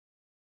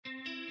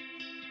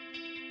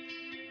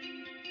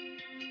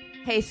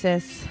Hey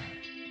sis,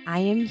 I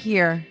am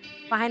here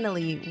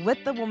finally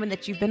with the woman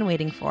that you've been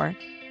waiting for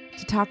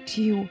to talk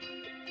to you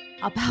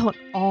about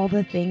all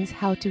the things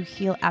how to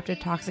heal after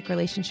toxic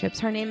relationships.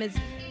 Her name is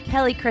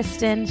Kelly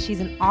Kristen. She's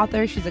an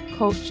author, she's a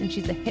coach, and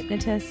she's a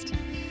hypnotist.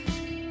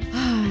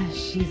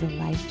 She's a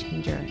life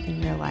changer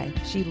in real life.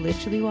 She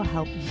literally will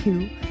help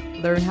you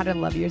learn how to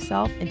love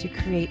yourself and to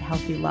create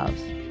healthy love.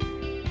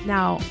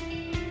 Now,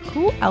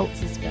 who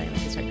else is feeling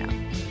like this right now?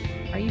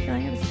 Are you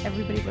feeling this?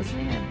 Everybody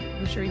listening?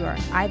 I'm sure you are.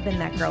 I've been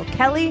that girl.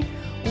 Kelly,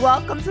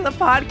 welcome to the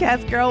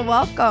podcast, girl.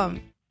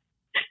 Welcome.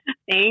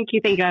 Thank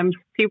you. I'm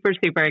super,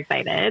 super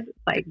excited.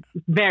 Like,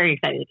 very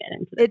excited to get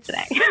into this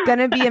today. It's going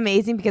to be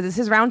amazing because this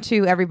is round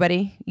 2,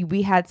 everybody.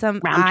 We had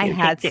some, I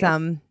had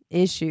some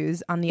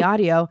issues on the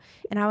audio,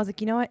 and I was like,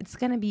 you know what? It's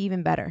going to be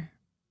even better.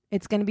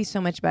 It's going to be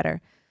so much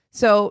better.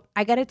 So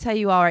I got to tell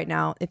you all right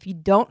now, if you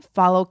don't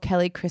follow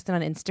Kelly Kristen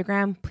on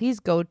Instagram, please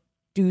go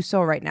do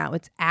so right now.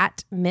 It's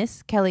at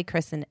Miss Kelly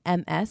Kristen,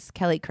 MS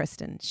Kelly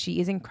Kristen. She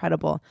is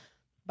incredible.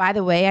 By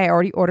the way, I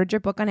already ordered your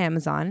book on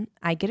Amazon.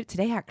 I get it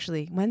today,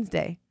 actually,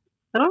 Wednesday.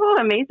 Oh,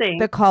 amazing.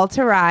 The Call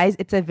to Rise.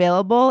 It's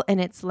available and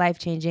it's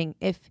life-changing.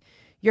 If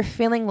you're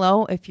feeling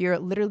low, if you're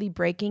literally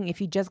breaking, if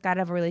you just got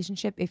out of a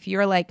relationship, if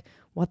you're like,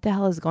 what the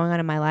hell is going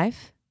on in my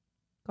life?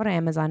 Go to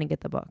Amazon and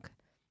get the book.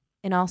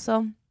 And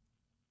also,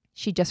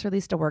 she just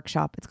released a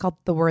workshop. It's called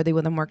the Worthy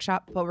Woman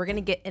Workshop, but we're going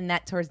to get in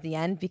that towards the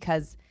end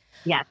because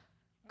yes.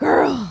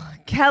 Girl,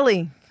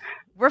 Kelly,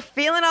 we're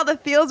feeling all the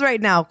feels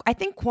right now. I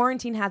think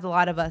quarantine has a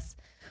lot of us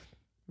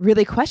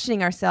really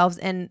questioning ourselves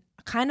and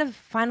kind of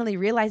finally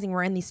realizing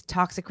we're in these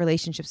toxic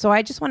relationships. So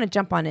I just want to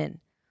jump on in.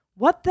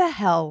 What the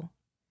hell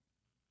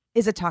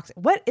is a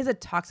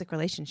toxic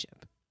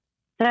relationship?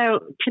 So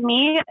to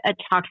me, a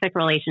toxic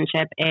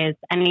relationship is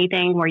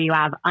anything where you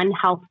have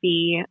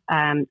unhealthy,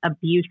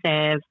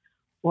 abusive,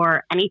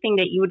 or anything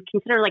that you would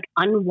consider like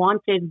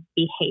unwanted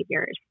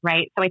behaviors,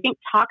 right? So I think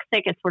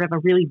toxic is sort of a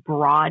really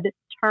broad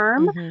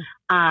term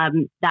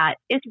that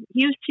is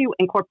used to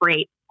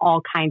incorporate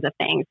all kinds of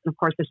things. And of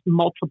course, there's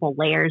multiple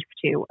layers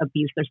to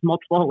abuse. There's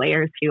multiple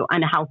layers to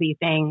unhealthy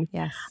things.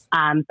 Yes.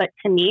 But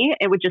to me,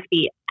 it would just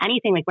be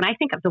anything. Like when I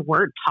think of the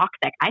word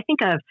toxic, I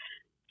think of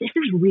this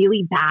is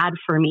really bad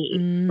for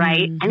me,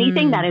 right?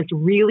 Anything that is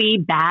really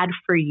bad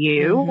for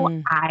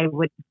you, I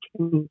would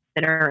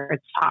consider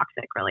a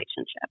toxic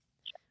relationship.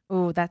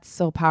 Oh, that's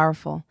so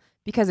powerful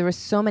because there were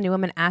so many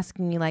women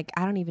asking me like,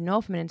 I don't even know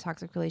if I'm in a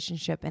toxic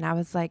relationship. And I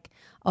was like,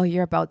 oh,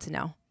 you're about to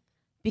know.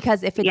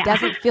 Because if it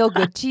doesn't feel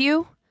good to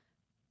you,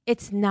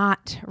 it's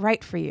not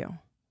right for you.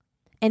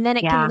 And then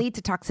it can lead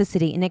to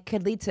toxicity and it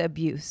could lead to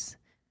abuse.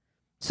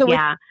 So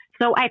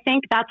So I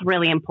think that's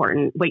really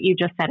important. What you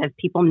just said is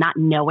people not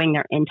knowing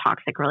they're in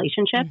toxic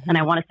relationships. And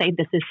I want to say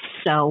this is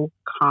so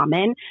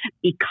common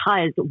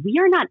because we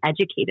are not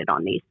educated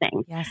on these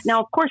things. Yes. Now,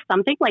 of course,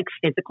 something like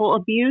physical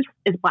abuse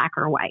is black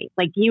or white.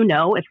 Like, you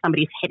know, if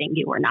somebody's hitting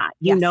you or not,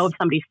 you know, if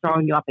somebody's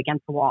throwing you up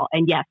against the wall.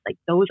 And yes, like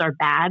those are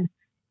bad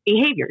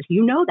behaviors.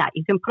 You know that.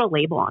 You can put a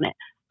label on it.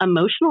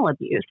 Emotional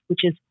abuse,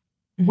 which is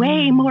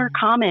way more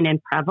common and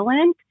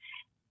prevalent,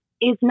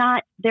 is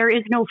not, there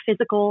is no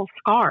physical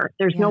scar.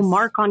 There's no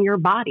mark on your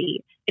body.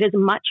 It is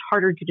much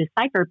harder to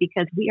decipher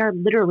because we are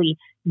literally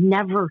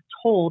never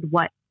told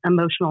what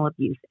emotional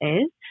abuse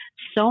is.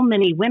 So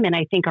many women,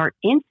 I think, are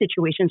in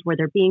situations where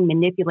they're being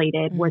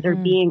manipulated, where they're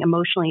being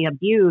emotionally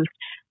abused,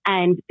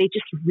 and they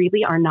just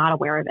really are not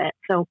aware of it.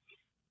 So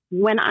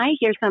when I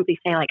hear somebody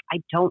say, like, I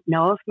don't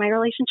know if my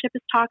relationship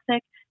is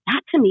toxic,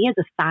 that to me is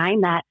a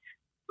sign that,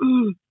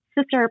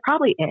 sister, it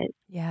probably is.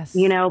 Yes.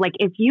 You know, like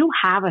if you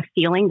have a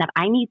feeling that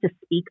I need to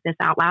speak this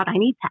out loud, I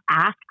need to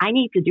ask, I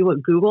need to do a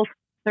Google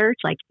search,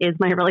 like, is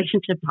my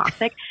relationship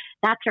toxic?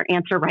 That's your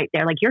answer right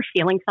there. Like you're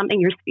feeling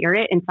something, your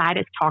spirit inside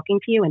is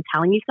talking to you and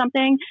telling you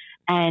something,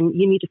 and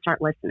you need to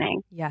start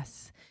listening.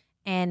 Yes.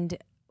 And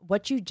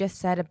what you just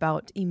said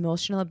about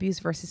emotional abuse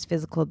versus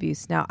physical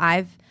abuse. Now,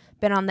 I've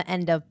been on the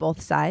end of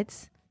both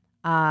sides.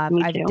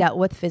 I've dealt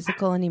with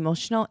physical and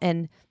emotional,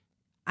 and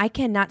I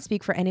cannot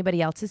speak for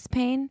anybody else's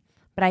pain.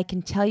 But I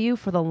can tell you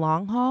for the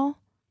long haul,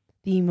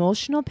 the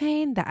emotional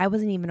pain that I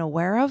wasn't even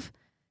aware of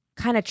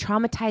kind of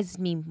traumatized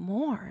me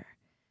more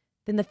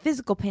than the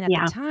physical pain at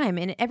the time.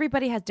 And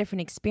everybody has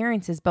different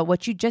experiences. But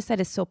what you just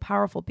said is so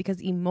powerful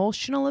because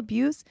emotional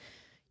abuse,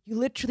 you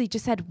literally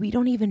just said, we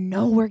don't even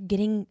know we're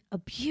getting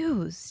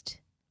abused.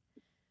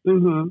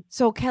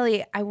 So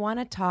Kelly, I want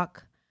to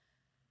talk.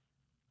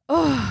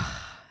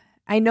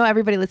 I know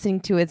everybody listening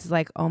to it's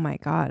like, oh my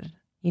God.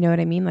 You know what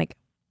I mean? Like,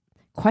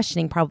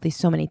 questioning probably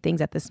so many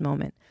things at this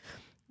moment.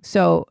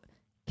 So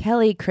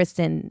Kelly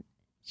Kristen,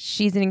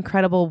 she's an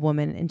incredible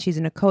woman and she's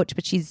a coach,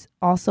 but she's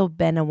also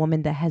been a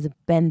woman that has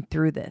been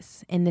through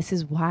this. And this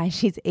is why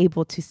she's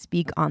able to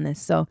speak on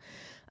this. So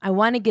I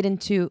want to get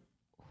into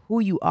who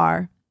you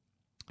are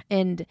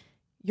and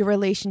your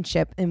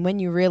relationship and when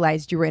you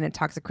realized you were in a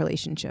toxic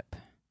relationship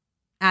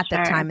at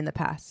that time in the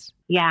past.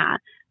 Yeah.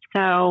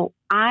 So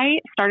I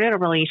started a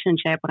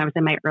relationship when I was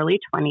in my early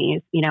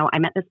 20s. You know, I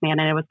met this man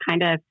and it was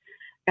kind of,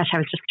 gosh, I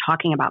was just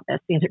talking about this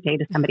the other day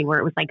to somebody where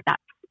it was like that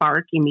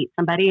spark, you meet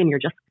somebody and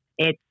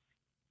it's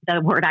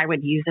the word I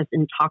would use is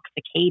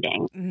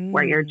intoxicating,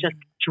 where you're just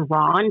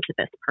drawn to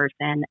this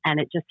person and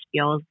it just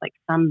feels like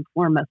some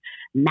form of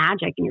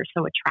magic and you're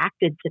so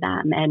attracted to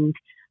them. And,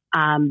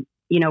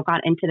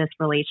 got into this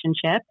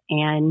relationship,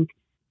 and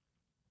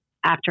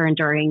after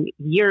enduring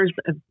years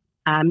of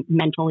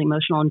mental,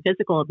 emotional, and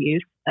physical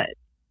abuse, it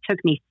took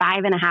me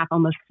 5.5,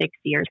 almost 6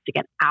 years to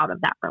get out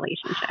of that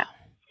relationship.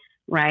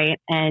 Right.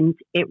 And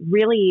it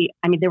really,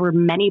 there were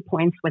many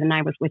points when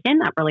I was within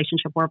that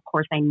relationship where, of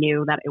course, I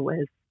knew that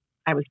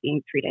I was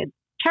being treated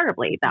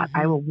terribly, that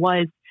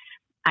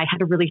I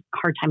had a really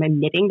hard time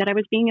admitting that I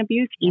was being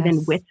abused,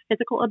 even with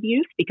physical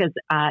abuse, because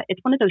it's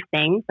one of those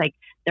things, like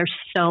there's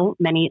so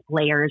many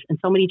layers and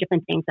so many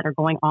different things that are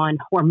going on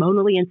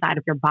hormonally inside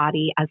of your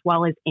body, as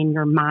well as in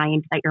your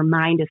mind, that your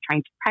mind is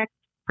trying to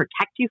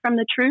protect you from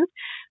the truth.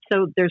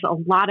 So there's a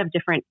lot of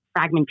different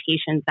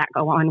fragmentations that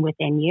go on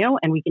within you.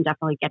 And we can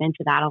definitely get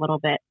into that a little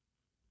bit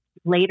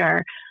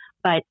later.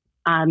 But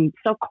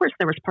so of course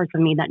there was parts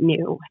of me that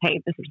knew,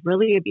 hey, this is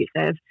really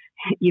abusive.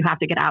 You have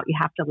to get out. You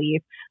have to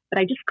leave. But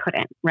I just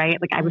couldn't, right?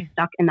 Like I was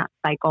stuck in that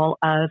cycle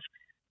of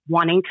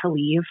wanting to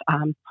leave,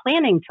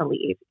 planning to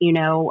leave,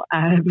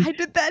 I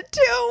did that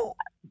too.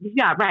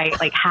 Yeah, right.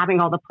 Like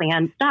having all the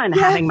plans done,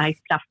 having my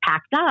stuff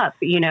packed up,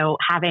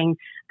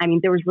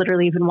 there was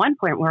literally even one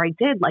point where I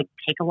did like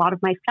take a lot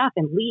of my stuff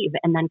and leave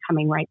and then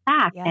coming right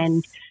back. Yes.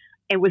 And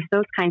it was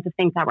those kinds of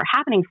things that were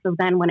happening. So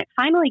then when it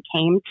finally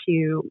came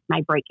to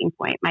my breaking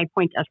point, my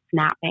point of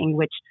snapping,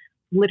 which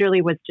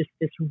literally was just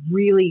this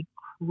really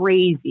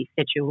crazy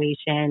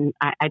situation.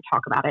 I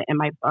talk about it in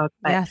my book,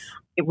 but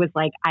it was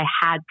like I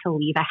had to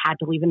leave. I had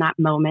to leave in that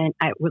moment.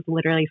 It was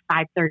literally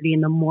 5:30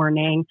 in the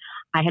morning.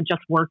 I had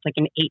just worked like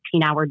an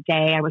 18-hour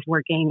day. I was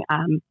working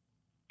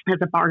as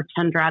a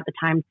bartender at the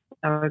time.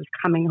 So I was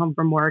coming home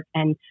from work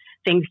and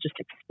things just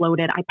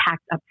exploded. I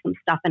packed up some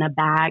stuff in a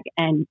bag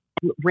and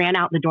ran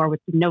out the door with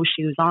no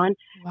shoes on.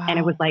 Wow. And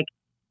it was like,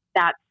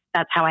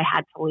 that's how I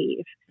had to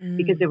leave,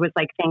 because it was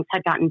like things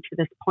had gotten to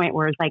this point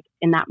where it was like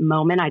in that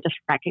moment, I just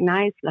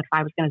recognized that if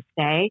I was going to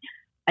stay,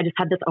 I just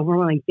had this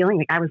overwhelming feeling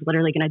like I was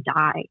literally going to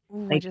die.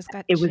 Ooh, like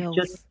it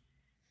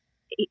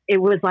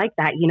was like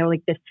that,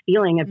 like this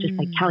feeling of just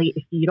like, Kelly,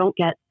 if you don't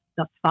get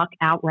the fuck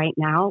out right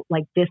now,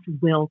 like this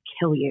will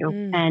kill you.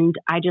 And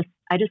I just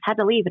had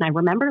to leave. And I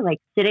remember like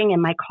sitting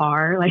in my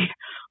car, like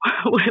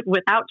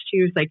without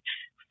shoes, like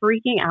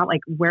freaking out,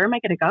 like, where am I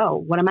going to go?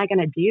 What am I going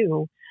to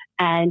do?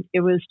 And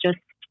it was just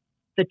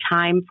the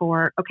time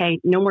for, okay,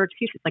 no more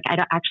excuses. Like,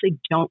 I actually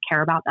don't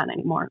care about that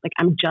anymore. Like,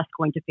 I'm just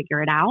going to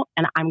figure it out,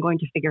 and I'm going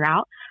to figure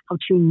out how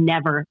to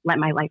never let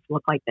my life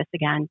look like this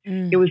again.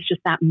 It was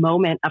just that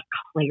moment of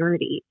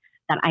clarity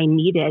that I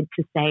needed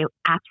to say,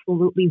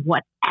 absolutely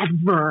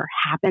whatever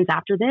happens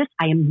after this,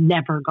 I am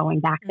never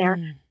going back there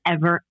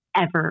ever,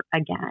 ever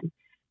again.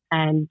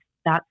 And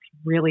that's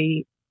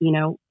really,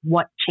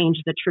 what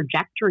changed the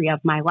trajectory of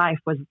my life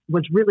was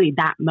really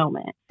that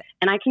moment.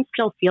 And I can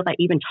still feel that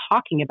even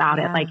talking about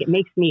it, like it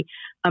makes me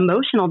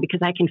emotional,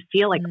 because I can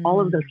feel like all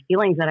of those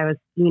feelings that I was,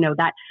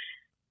 that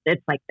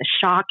it's like the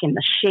shock and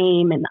the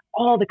shame and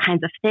all the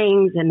kinds of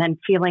things. And then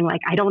feeling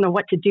like, I don't know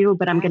what to do,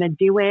 but I'm going to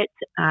do it.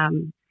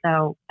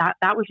 So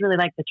that was really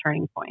like the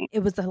turning point.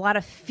 It was a lot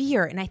of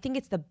fear. And I think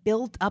it's the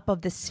build up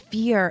of this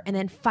fear and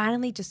then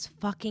finally just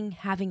fucking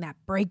having that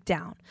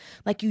breakdown.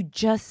 Like you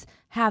just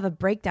have a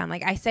breakdown.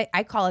 Like I say,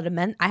 I call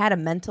it I had a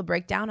mental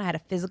breakdown. I had a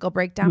physical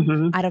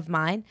breakdown out of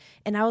mine.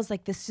 And I was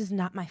like, this is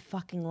not my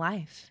fucking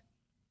life.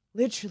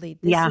 Literally,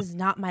 this is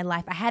not my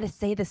life. I had to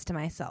say this to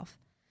myself.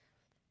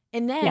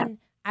 And then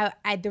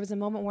I there was a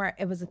moment where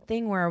it was a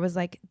thing where I was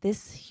like,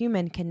 this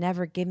human can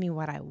never give me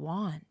what I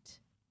want.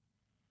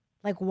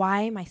 Like,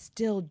 why am I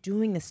still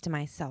doing this to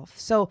myself?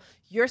 So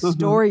your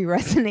story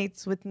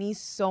resonates with me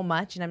so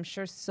much. And I'm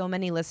sure so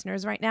many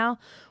listeners right now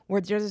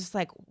where they're just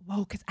like,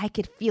 whoa, because I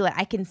could feel it.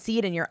 I can see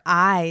it in your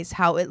eyes,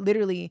 how it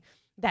literally,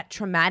 that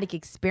traumatic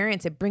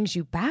experience, it brings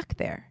you back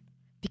there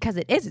because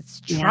it's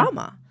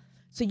trauma.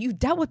 So you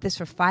dealt with this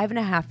for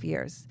 5.5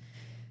 years.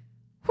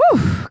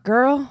 Whew,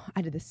 girl,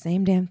 I did the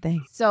same damn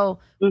thing. So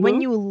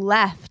when you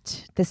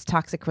left this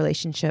toxic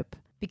relationship,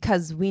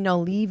 because we know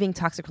leaving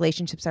toxic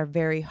relationships are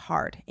very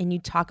hard, and you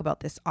talk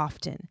about this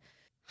often.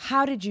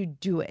 How did you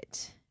do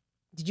it?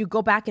 Did you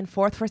go back and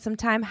forth for some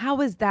time? How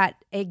was that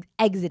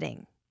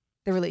exiting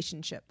the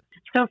relationship?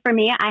 So for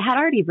me, I had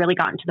already really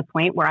gotten to the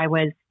point where I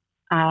was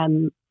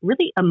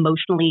really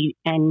emotionally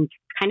and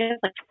kind of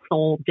like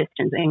soul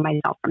distancing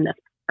myself from this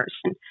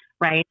person,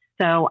 right?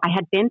 So I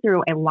had been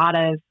through a lot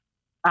of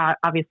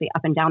obviously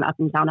up and down, up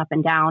and down, up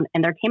and down.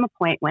 And there came a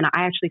point when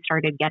I actually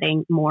started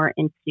getting more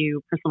into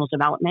personal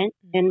development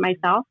in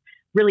myself.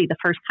 Really the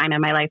first time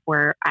in my life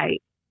where I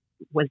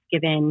was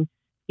given,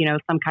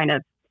 some kind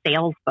of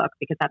sales book,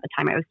 because at the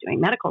time I was doing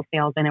medical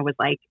sales, and it was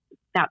like,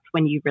 that's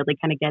when you really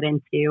kind of get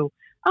into,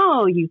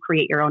 you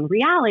create your own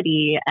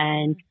reality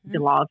and the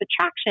law of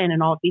attraction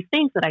and all of these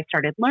things that I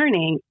started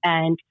learning.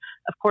 And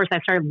of course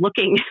I started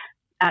looking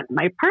at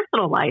my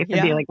personal life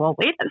and be like, well,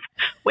 wait a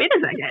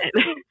second.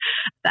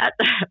 That's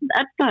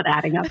not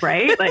adding up,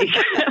 right? Like,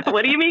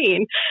 what do you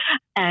mean?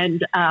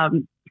 And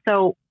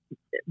so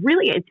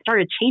really it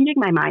started changing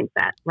my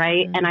mindset,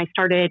 right? And I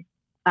started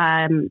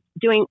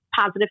doing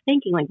positive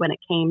thinking, like when it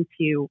came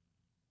to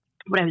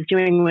what I was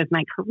doing with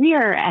my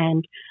career.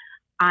 And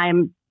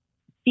I'm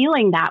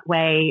feeling that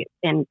way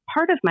in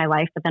part of my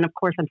life, but then of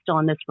course I'm still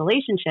in this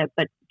relationship.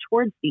 But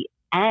towards the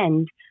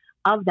end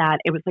of that,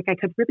 it was like I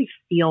could really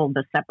feel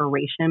the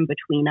separation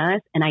between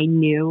us, and I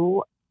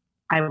knew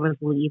I was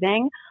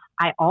leaving.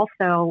 I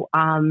also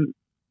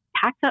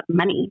packed up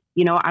money.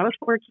 You know, I was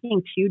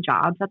working 2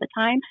 jobs at the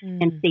time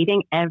and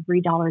saving every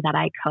dollar that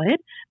I could,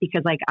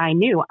 because like I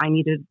knew I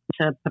needed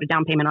to put a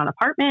down payment on an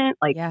apartment,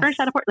 like furnish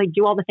that apartment, like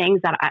do all the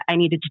things that I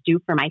needed to do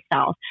for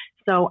myself.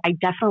 So I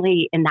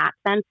definitely, in that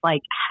sense,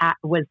 like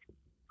was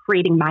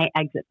creating my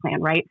exit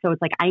plan, right? So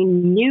it's like I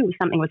knew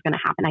something was going to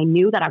happen. I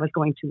knew that I was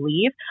going to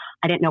leave.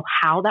 I didn't know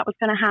how that was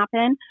going to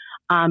happen.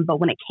 But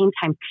when it came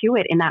time to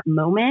it, in that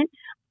moment,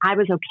 I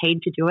was okay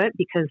to do it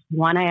because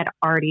one, I had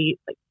already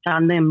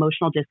done the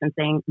emotional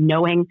distancing,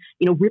 knowing,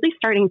 you know, really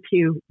starting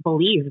to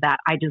believe that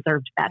I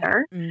deserved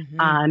better,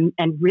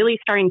 and really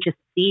starting to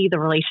see the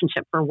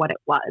relationship for what it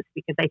was.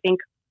 Because I think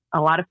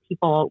a lot of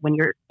people, when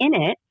you're in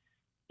it,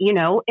 you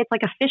know, it's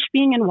like a fish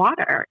being in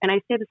water. And I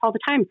say this all the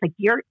time. It's like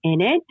you're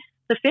in it.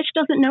 The fish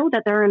doesn't know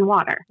that they're in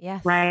water,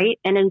 right?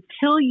 And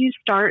until you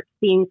start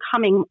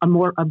becoming a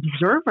more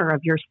observer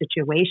of your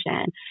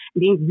situation,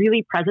 being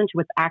really present to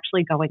what's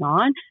actually going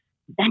on,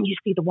 then you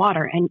see the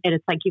water, and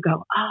it's like you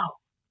go,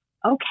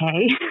 oh,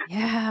 okay,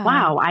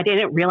 wow, I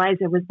didn't realize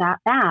it was that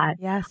bad.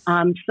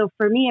 So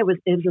for me, it was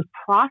a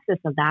process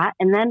of that,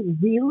 and then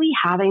really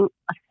having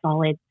a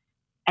solid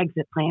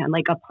exit plan,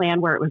 like a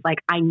plan where it was like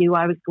I knew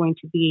I was going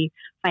to be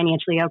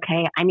financially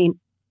okay. I mean,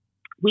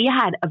 we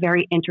had a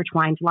very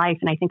intertwined life,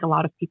 and I think a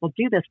lot of people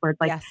do this where it's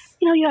like,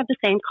 you know, you have the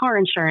same car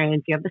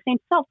insurance, you have the same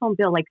cell phone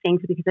bill, like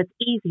things because it's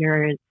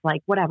easier, it's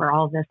like whatever,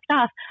 all of this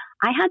stuff.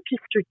 I had to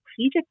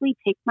strategically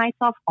take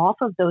myself off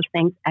of those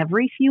things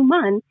every few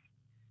months,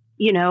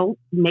 you know,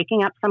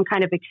 making up some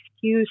kind of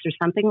excuse or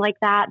something like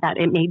that, that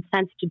it made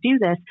sense to do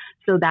this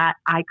so that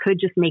I could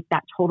just make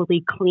that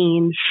totally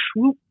clean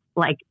swoop,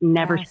 like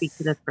never speak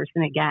to this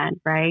person again,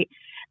 right?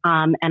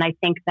 And I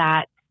think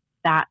that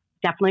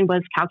definitely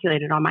was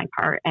calculated on my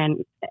part.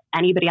 And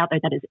anybody out there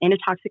that is in a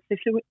toxic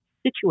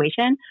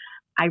situation,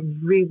 I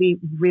really,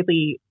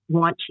 really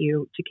want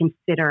you to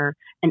consider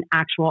an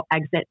actual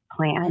exit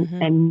plan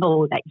and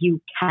know that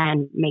you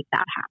can make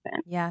that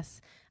happen.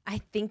 Yes. I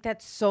think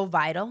that's so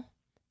vital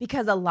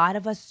because a lot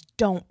of us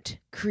don't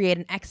create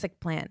an exit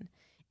plan.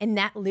 And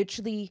that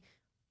literally,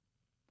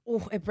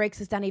 it breaks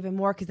us down even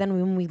more because then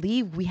when we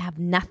leave, we have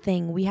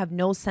nothing. We have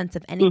no sense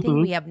of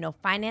anything. We have no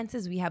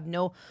finances. We have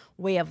no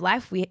way of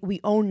life. We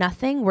own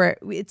nothing.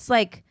 It's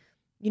like,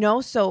 you know,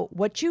 so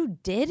what you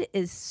did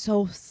is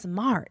so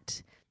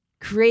smart,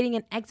 creating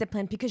an exit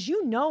plan because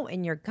you know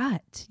in your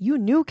gut, you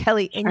knew,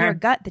 Kelly, in your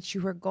gut that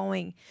you were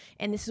going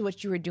and this is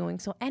what you were doing.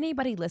 So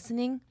anybody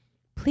listening,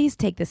 please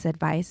take this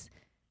advice.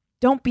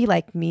 Don't be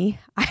like me.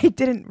 I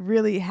didn't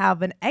really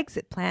have an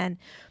exit plan,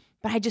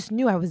 but I just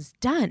knew I was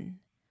done.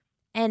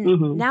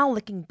 And now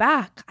looking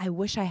back, I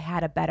wish I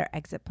had a better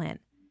exit plan.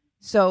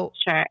 So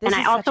and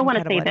I also want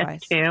to say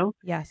this too.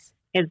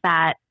 Is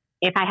that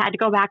if I had to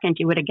go back and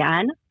do it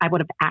again, I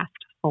would have asked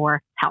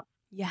for help.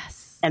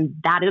 And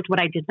that is what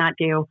I did not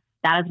do.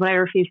 That is what I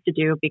refused to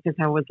do because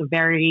I was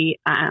very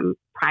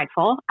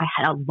prideful. I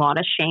had a lot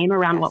of shame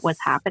around what was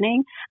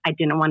happening. I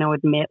didn't want to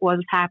admit what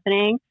was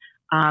happening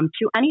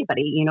to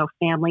anybody, you know,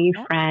 family,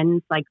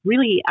 friends. Like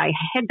really, I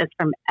hid this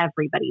from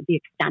everybody, the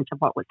extent of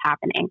what was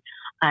happening.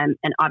 And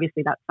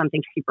obviously that's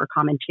something super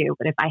common too.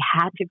 But if I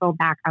had to go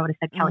back, I would have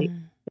said, Kelly,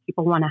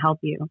 people want to help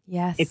you.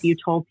 If you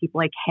told people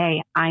like,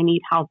 hey, I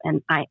need help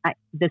and I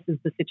this is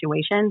the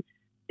situation,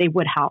 they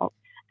would help.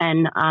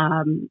 And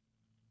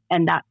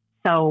that,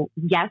 so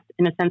yes,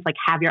 in a sense, like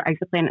have your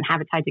exit plan and have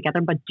it tied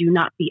together, but do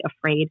not be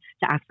afraid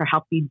to ask for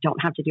help. You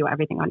don't have to do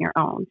everything on your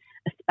own,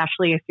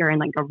 especially if you're in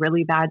like a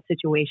really bad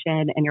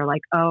situation and you're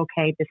like, oh,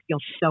 okay, this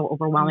feels so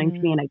overwhelming to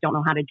me and I don't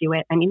know how to do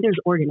it. I mean, there's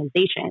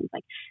organizations,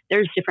 like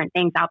there's different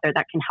things out there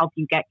that can help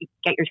you get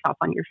yourself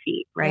on your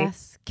feet, right?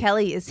 Yes,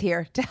 Kelly is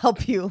here to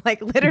help you.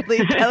 Like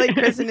literally, Kelly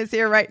Kristen is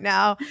here right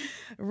now.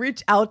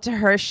 Reach out to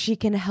her. She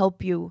can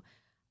help you.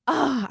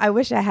 Oh, I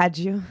wish I had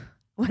you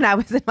when I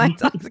was in my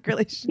toxic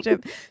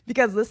relationship,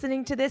 because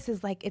listening to this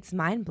is like, it's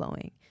mind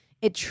blowing.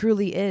 It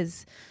truly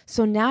is.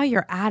 So now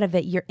you're out of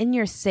it. You're in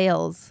your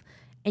sales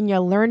and you're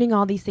learning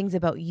all these things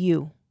about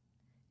you.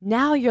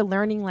 Now you're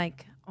learning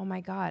like, oh my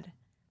God,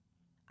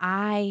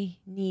 I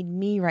need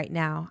me right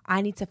now.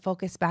 I need to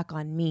focus back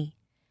on me.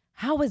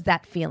 How was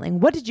that feeling?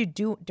 What did you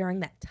do during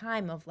that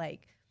time of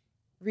like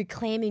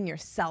reclaiming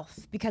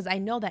yourself? Because I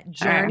know that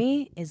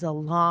journey is a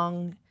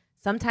long,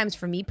 sometimes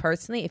for me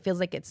personally, it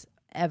feels like it's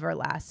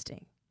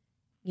everlasting,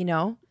 you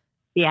know?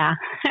 Yeah.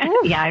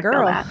 Ooh, yeah, I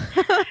feel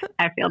that.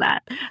 I feel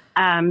that.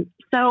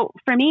 So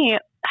for me,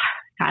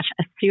 gosh,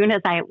 as soon as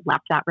I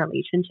left that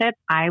relationship,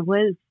 I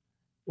was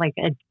like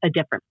a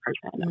different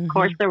person. Of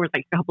course, there was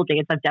like a couple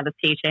days of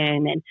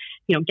devastation and,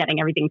 you know, getting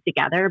everything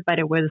together, but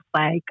it was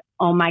like,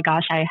 oh my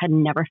gosh, I had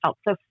never felt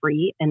so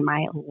free in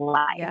my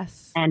life.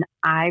 Yes. And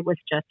I was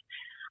just,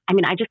 I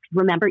mean, I just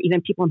remember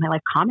even people in my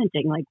life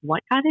commenting, like,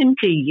 what got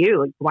into you?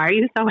 Like, why are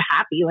you so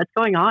happy? What's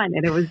going on?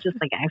 And it was just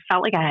like, I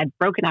felt like I had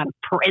broken out of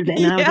prison.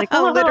 And I was like,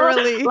 oh,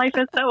 literally, life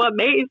is so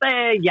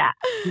amazing. Yeah,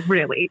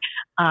 really.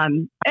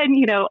 And,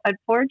 you know,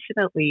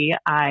 unfortunately,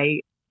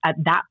 I, at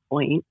that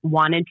point,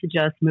 wanted to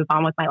just move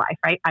on with my life,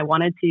 right? I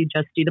wanted to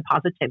just do the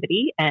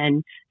positivity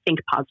and think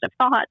positive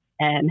thoughts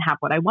and have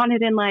what I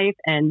wanted in life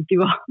and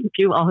do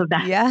all of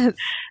that. Yes.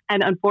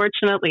 And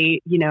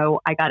unfortunately, you know,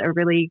 I got a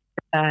really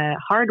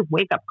hard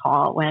wake-up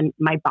call when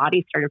my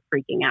body started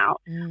freaking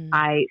out.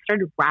 I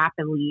started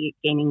rapidly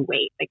gaining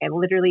weight. Like I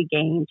literally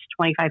gained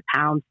 25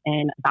 pounds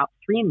in about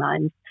 3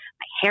 months.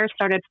 My hair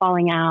started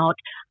falling out.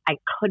 I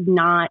could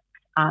not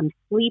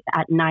sleep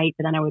at night,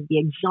 but then I would be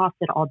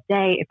exhausted all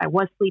day. If I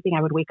was sleeping,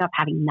 I would wake up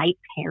having night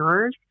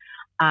terrors,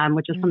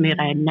 which is something that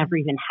I had never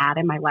even had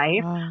in my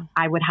life. Wow.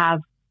 I would have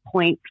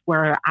points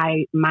where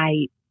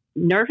my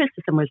nervous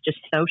system was just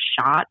so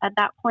shot at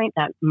that point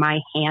that my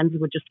hands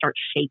would just start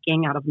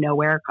shaking out of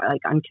nowhere,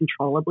 like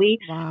uncontrollably.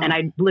 Wow. And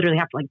I'd literally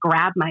have to like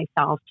grab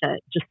myself to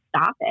just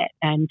stop it.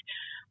 And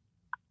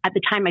at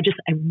the time, I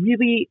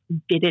really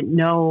didn't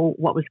know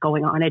what was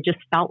going on. It just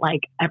felt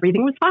like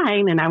everything was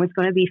fine and I was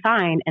going to be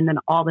fine. And then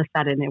all of a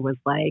sudden it was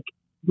like,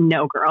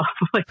 no, girl,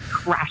 like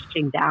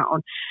crashing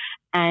down.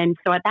 And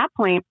so at that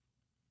point,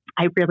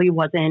 I really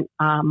wasn't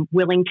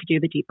willing to do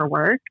the deeper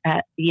work.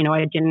 You know,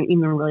 I didn't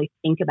even really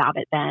think about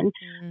it then.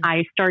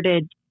 I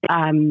started,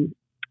 I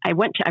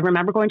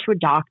remember going to a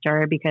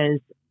doctor because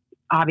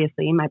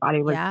obviously my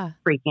body was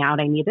freaking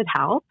out. I needed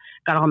help,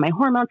 got all my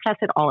hormones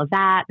tested, all of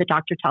that. The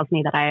doctor tells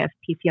me that I have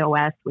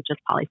PCOS, which is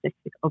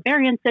polycystic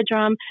ovarian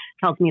syndrome,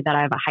 tells me that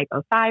I have a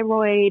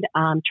hypothyroid,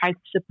 tries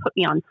to put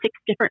me on 6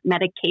 different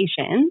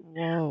medications.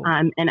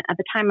 And at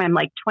the time I'm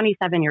like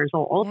 27 years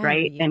old,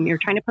 right? Yeah. And you're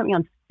trying to put me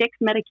on 6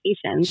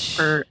 medications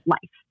for life.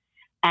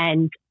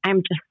 And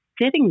I'm just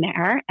sitting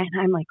there and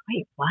I'm like,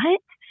 wait,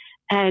 what?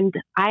 And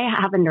I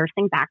have a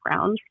nursing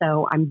background,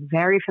 so I'm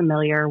very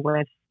familiar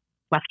with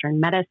Western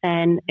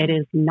medicine. It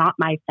is not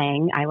my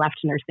thing. I left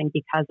nursing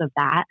because of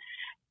that.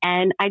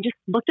 And I just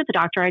looked at the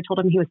doctor. I told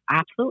him he was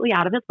absolutely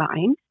out of his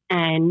mind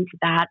and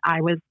that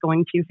I was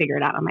going to figure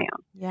it out on my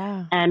own.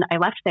 Yeah. And I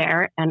left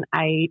there and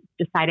I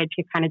decided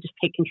to kind of just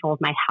take control of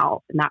my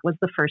health. And that was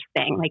the first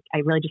thing. Like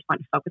I really just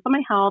wanted to focus on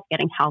my health,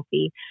 getting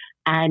healthy.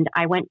 And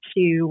I went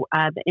to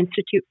the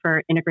Institute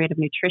for Integrative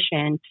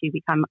Nutrition to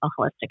become a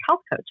holistic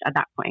health coach at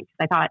that point.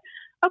 Because I thought,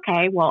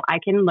 okay, well, I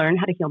can learn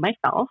how to heal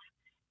myself.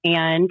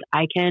 And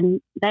I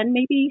can then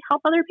maybe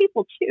help other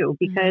people too,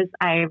 because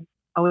I've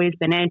always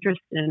been interested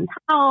in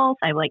health.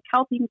 I like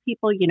helping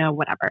people, you know,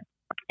 whatever.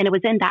 And it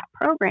was in that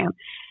program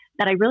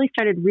that I really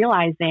started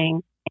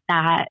realizing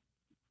that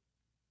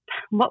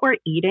what we're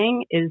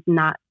eating is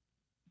not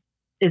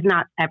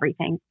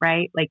everything,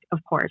 right? Like,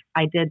 of course,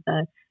 I did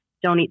the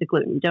don't eat the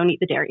gluten, don't eat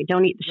the dairy,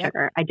 don't eat the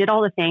sugar. I did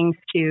all the things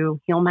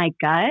to heal my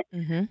gut.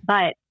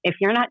 But if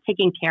you're not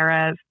taking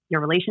care of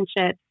your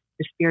relationships,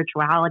 your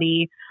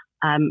spirituality,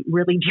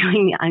 really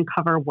doing the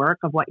uncover work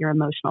of what your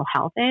emotional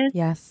health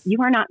is, you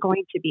are not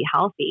going to be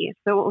healthy.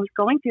 So it was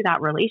going through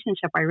that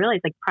relationship, I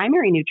realized like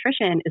primary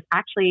nutrition is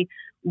actually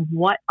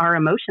what our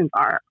emotions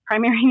are.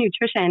 Primary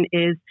nutrition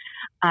is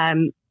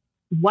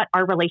what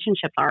our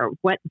relationships are,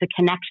 what the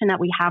connection that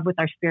we have with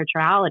our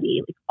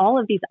spirituality. Like all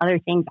of these other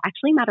things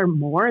actually matter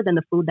more than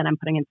the food that I'm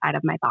putting inside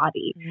of my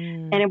body.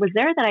 And it was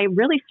there that I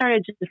really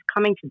started just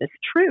coming to this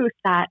truth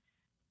that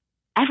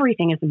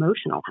everything is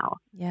emotional health.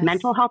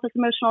 Mental health is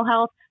emotional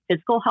health.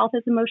 Physical health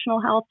is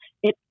emotional health.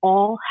 It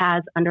all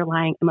has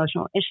underlying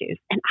emotional issues.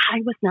 And I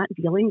was not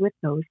dealing with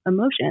those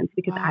emotions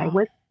because I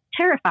was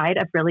terrified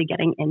of really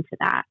getting into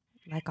that.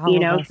 Like all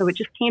of us. So it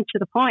just came to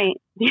the point.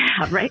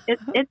 Yeah, right. It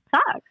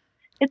sucks.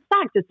 It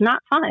sucks. It's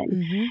not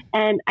fun.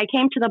 And I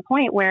came to the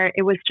point where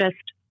it was just,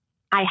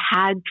 I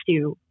had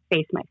to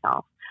face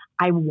myself.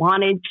 I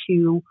wanted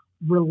to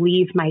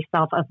relieve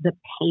myself of the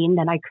pain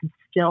that I could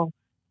still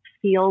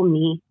feel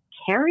me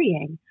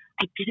carrying.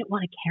 I didn't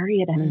want to carry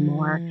it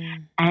anymore.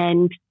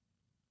 And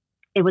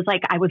it was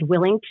like I was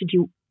willing to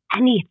do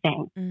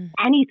anything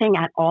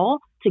at all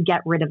to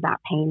get rid of that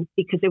pain,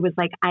 because it was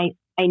like I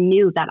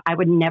knew that I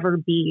would never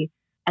be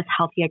as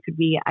healthy as I could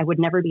be. I would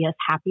never be as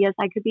happy as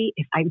I could be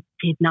if I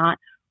did not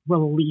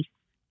release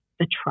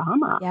the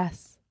trauma.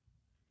 Yes.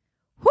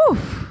 Whew.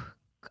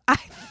 I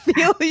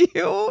feel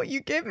you. You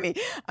give me.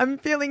 I'm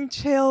feeling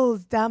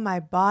chills down my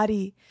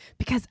body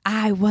because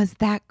I was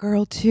that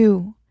girl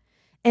too.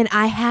 And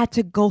I had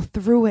to go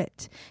through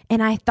it.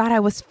 And I thought I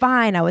was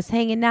fine. I was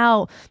hanging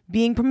out,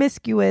 being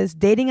promiscuous,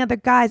 dating other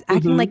guys,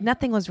 acting like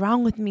nothing was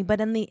wrong with me.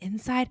 But on the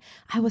inside,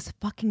 I was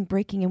fucking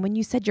breaking. And when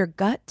you said your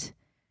gut,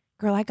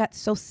 girl, I got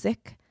so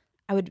sick.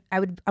 I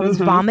was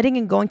vomiting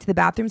and going to the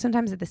bathroom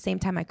sometimes at the same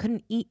time. I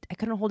couldn't eat. I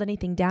couldn't hold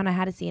anything down. I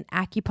had to see an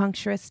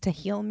acupuncturist to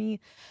heal me.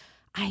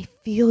 I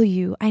feel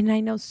you. And I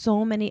know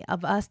so many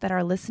of us that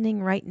are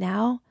listening right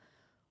now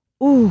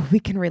ooh, we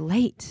can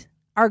relate.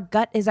 Our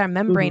gut is our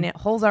membrane. It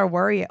holds our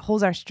worry. It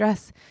holds our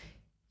stress.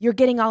 You're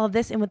getting all of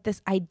this. And with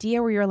this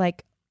idea where you're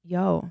like,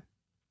 yo,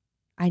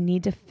 I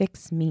need to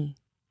fix me.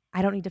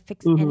 I don't need to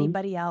fix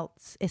anybody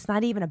else. It's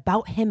not even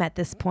about him at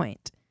this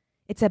point.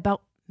 It's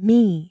about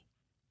me.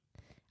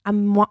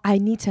 I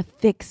need to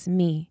fix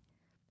me.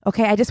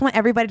 Okay, I just want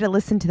everybody to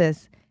listen to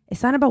this.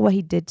 It's not about what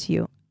he did to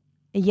you.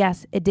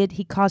 Yes, it did.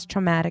 He caused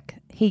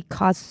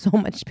so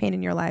much pain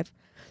in your life.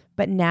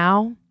 But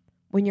now,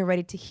 when you're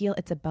ready to heal,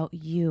 it's about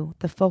you.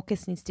 The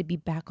focus needs to be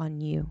back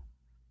on you.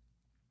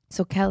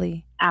 So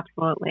Kelly.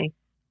 Absolutely.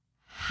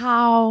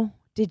 How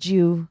did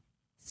you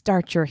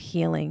start your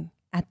healing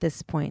at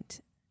this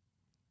point?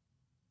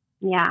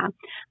 Yeah,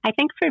 I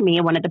think for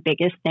me, one of the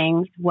biggest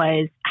things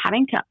was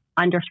having to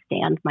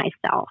understand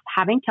myself,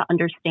 having to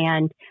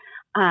understand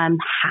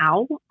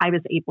how I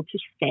was able to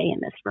stay in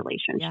this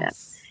relationship.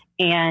 Yes.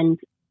 And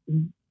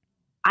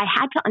I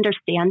had to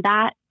understand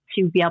that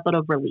to be able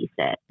to release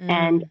it.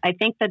 And I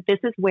think that this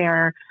is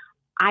where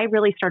I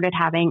really started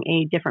having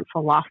a different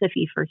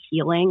philosophy for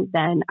healing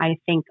than I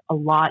think a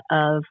lot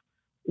of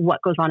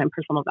what goes on in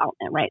personal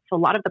development, right? So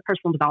a lot of the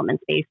personal development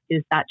space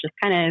is that just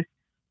kind of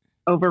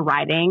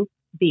overriding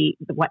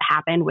what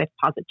happened with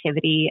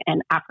positivity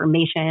and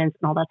affirmations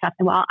and all that stuff.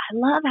 And while I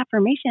love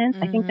affirmations,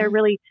 I think they're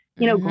really,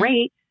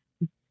 great.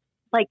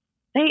 Like,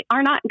 they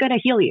are not going to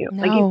heal you.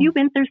 No. Like, if you've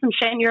been through some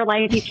shit in your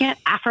life, you can't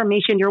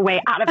affirmation your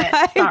way out of it.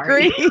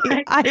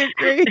 I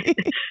agree.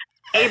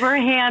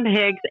 Abraham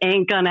Hicks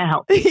ain't gonna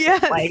help you.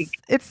 Yes, like,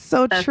 it's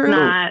so true.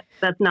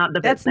 That's not the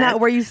business. That's not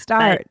where you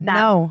start.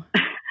 No.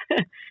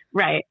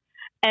 Right.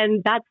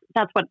 And that's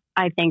what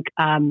I think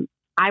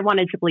I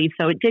wanted to believe.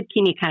 So it did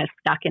keep me kind of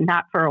stuck in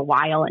that for a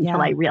while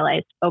until I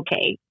realized,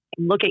 okay,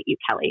 look at you,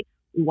 Kelly.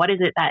 What is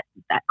it that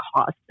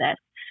caused this?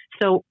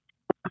 So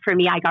for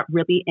me, I got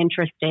really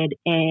interested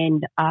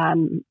in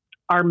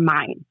our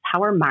minds,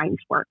 how our minds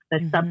work, the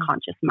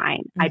subconscious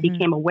mind. I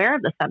became aware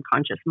of the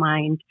subconscious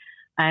mind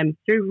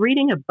through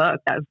reading a book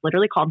that was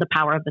literally called The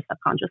Power of the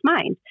Subconscious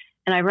Mind.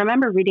 And I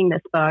remember reading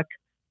this book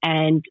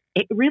and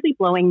it really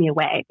blowing me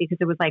away because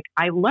it was like,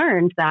 I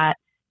learned that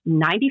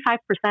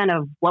 95%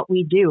 of what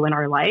we do in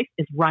our life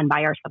is run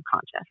by our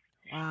subconscious.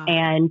 Wow.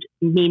 And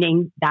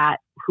meaning that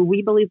who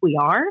we believe we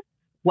are,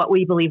 what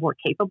we believe we're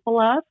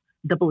capable of,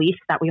 the beliefs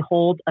that we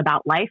hold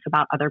about life,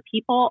 about other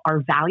people,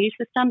 our value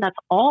system, that's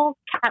all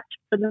kept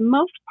for the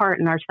most part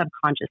in our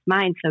subconscious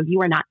mind. So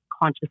you are not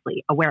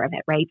consciously aware of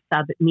it, right?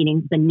 Sub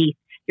meaning beneath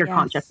your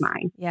conscious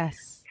mind.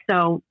 Yes.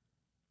 So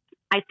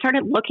I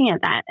started looking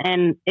at that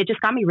and it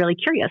just got me really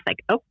curious. Like,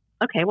 oh,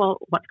 okay, well,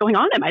 what's going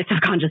on in my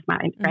subconscious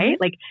mind, right?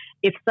 Like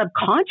if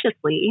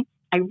subconsciously,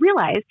 I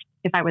realized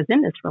if I was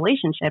in this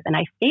relationship and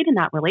I stayed in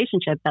that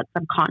relationship, that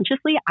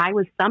subconsciously I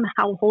was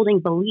somehow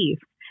holding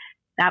beliefs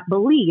that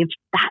believed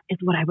that is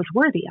what I was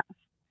worthy of.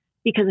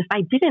 Because if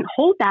I didn't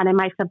hold that in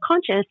my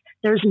subconscious,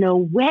 there's no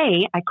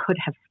way I could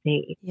have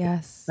stayed.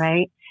 Yes.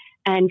 Right.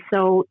 And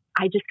so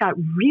I just got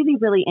really,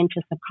 really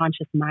into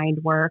subconscious mind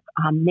work,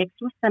 mixed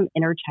with some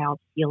inner child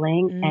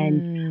healing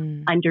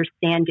and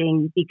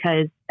understanding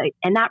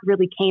and that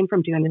really came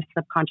from doing this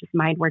subconscious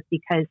mind work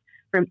because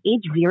from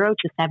age 0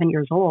 to 7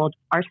 years old,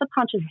 our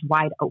subconscious is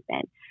wide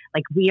open.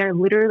 Like we are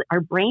literally, our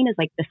brain is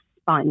like the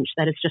sponge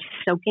that is just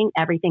soaking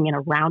everything in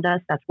around us.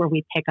 That's where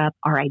we pick up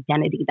our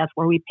identity. That's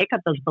where we pick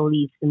up those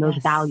beliefs and those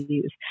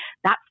values.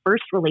 That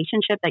first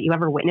relationship that you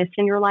ever witnessed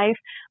in your life,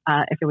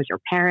 if it was your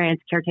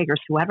parents,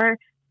 caretakers, whoever,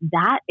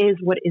 that is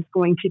what is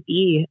going to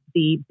be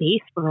the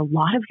base for a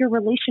lot of your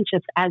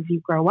relationships as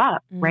you grow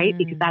up, right?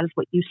 Because that is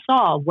what you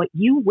saw, what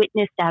you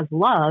witnessed as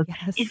love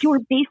is your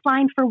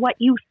baseline for what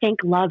you think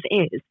love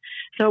is.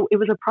 So it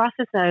was a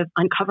process of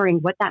uncovering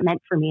what that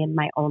meant for me in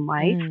my own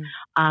life.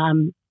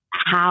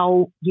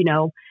 How,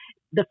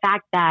 the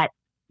fact that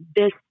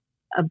this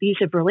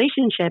abusive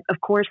relationship, of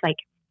course, like,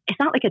 it's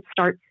not like it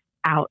starts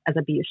out as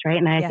abuse, right?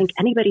 And I think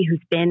anybody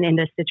who's been in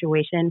this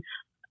situation,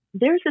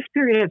 there's this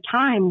period of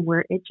time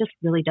where it just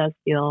really does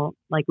feel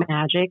like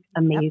magic,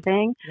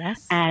 amazing.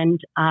 Yes. And,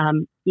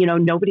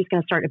 nobody's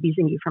going to start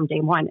abusing you from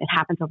day one. It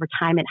happens over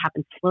time. It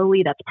happens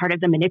slowly. That's part of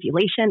the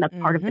manipulation. That's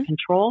part of the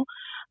control.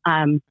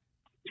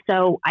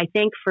 So I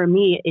think for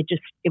me,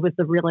 it was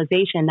the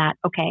realization that,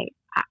 okay,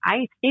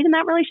 I stayed in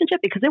that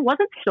relationship because it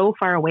wasn't so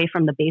far away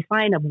from the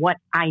baseline of what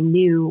I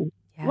knew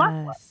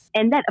love was.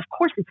 And then, of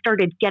course, it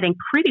started getting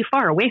pretty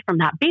far away from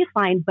that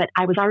baseline, but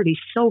I was already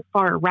so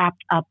far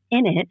wrapped up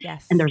in it.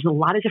 Yes. And there's a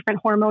lot of different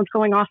hormones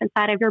going off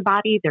inside of your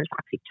body. There's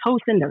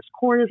oxytocin, there's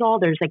cortisol,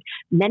 there's like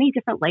many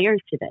different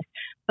layers to this.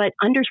 But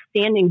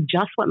understanding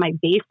just what my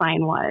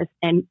baseline was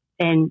and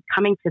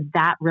coming to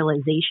that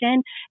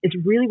realization is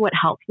really what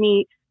helped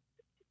me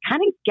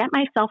kind of get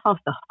myself off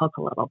the hook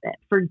a little bit,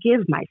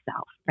 forgive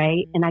myself,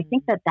 right? And I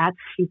think that that's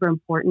super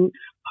important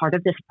part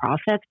of this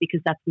process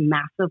because that's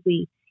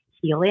massively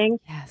healing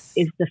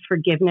is the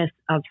forgiveness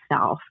of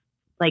self.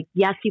 Like,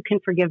 yes, you can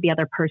forgive the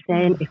other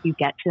person if you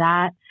get to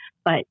that,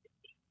 but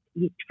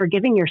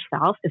forgiving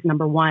yourself is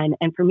number one.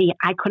 And for me,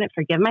 I couldn't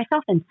forgive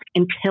myself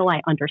until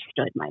I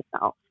understood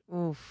myself.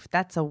 Oof,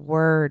 that's a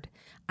word.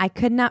 I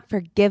could not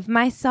forgive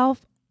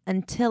myself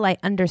until I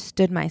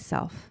understood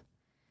myself.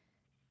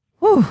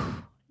 Whew.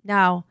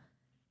 Now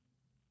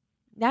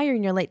you're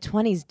in your late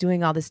 20s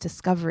doing all this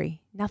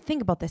discovery. Now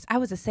think about this. I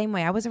was the same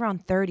way. I was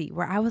around 30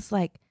 where I was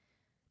like,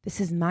 this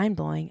is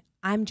mind-blowing.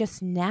 I'm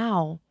just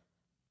now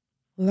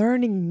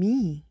learning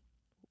me.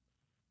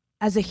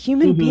 As a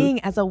human being,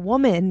 as a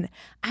woman,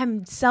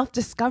 I'm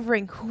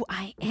self-discovering who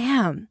I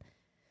am.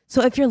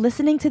 So if you're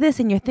listening to this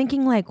and you're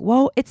thinking like,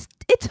 whoa, it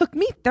took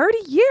me 30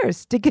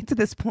 years to get to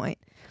this point.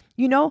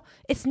 You know,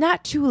 it's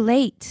not too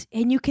late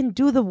and you can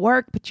do the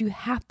work, but you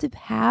have to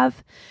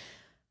have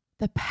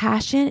the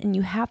passion and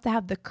you have to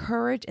have the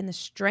courage and the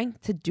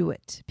strength to do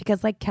it.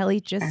 Because like Kelly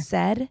just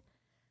said,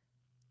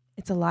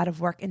 it's a lot of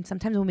work. And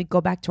sometimes when we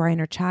go back to our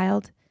inner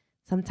child,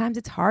 sometimes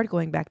it's hard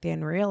going back there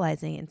and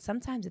realizing, and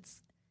sometimes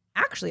it's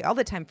actually all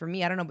the time for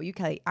me. I don't know about you,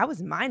 Kelly. I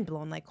was mind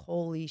blown, like,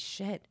 holy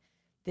shit,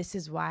 this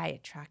is why I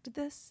attracted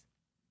this.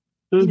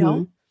 You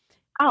know?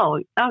 Oh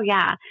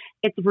yeah.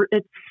 It's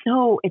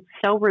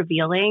so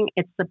revealing.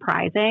 It's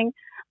surprising.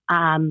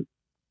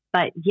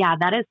 But yeah,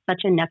 that is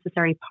such a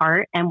necessary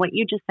part. And what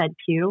you just said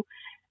too,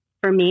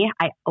 for me,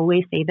 I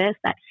always say this,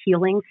 that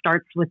healing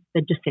starts with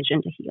the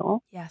decision to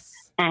heal. Yes.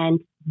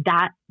 And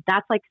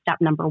that's like step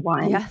number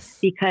one. Yes.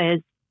 Because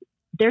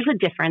there's a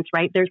difference,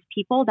 right? There's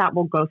people that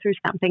will go through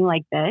something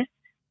like this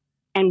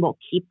and will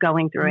keep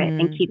going through it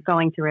and keep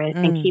going through it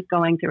and keep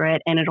going through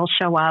it. And it'll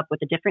show up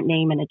with a different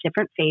name and a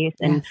different face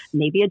and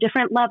maybe a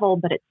different level,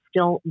 but it's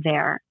still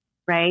there,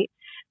 right?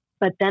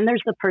 But then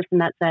there's the person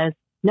that says,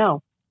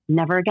 no,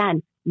 never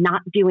again,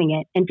 not doing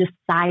it and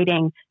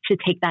deciding to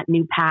take that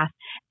new path.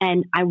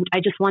 And I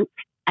just want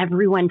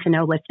everyone to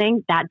know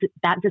listening that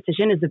that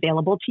decision is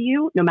available to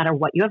you no matter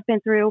what you have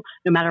been through,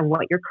 no matter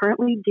what you're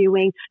currently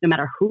doing, no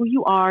matter who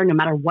you are, no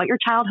matter what your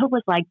childhood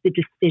was like. The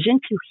decision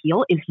to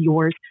heal is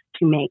yours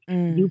to make.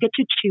 You get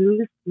to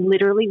choose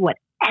literally what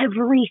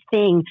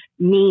everything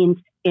means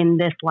in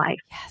this life.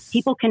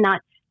 People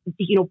cannot,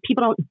 people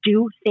don't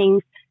do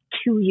things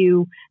to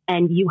you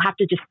and you have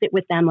to just sit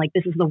with them like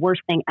this is the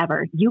worst thing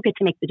ever. You get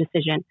to make the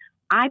decision.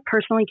 I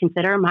personally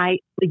consider my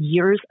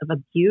years of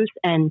abuse,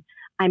 and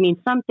I mean,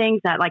 some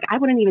things that like I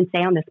wouldn't even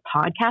say on this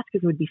podcast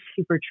because it would be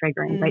super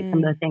triggering, right?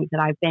 Some of the things that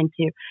I've been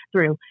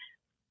through.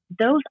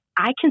 Those,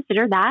 I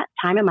consider that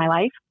time in my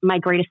life my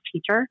greatest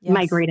teacher,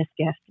 my greatest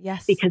gift.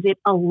 Because it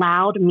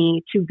allowed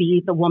me to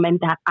be the woman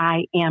that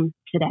I am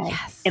today.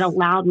 It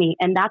allowed me.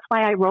 And that's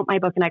why I wrote my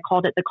book and I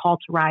called it The Call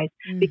to Rise,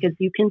 because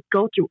you can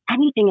go through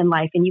anything in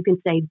life and you can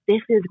say,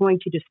 this is going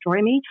to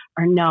destroy me,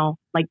 or no,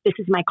 like this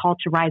is my call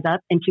to rise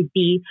up and to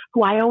be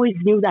who I always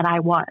knew that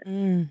I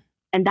was.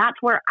 And that's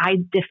where I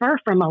differ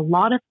from a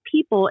lot of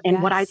people in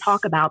what I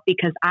talk about,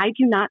 because I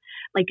do not,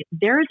 like,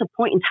 there is a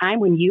point in time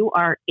when you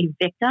are a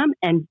victim,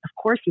 and of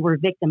course you were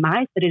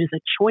victimized, but it is a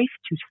choice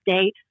to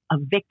stay a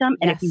victim.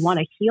 And if you want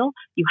to heal,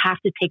 you have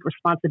to take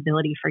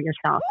responsibility for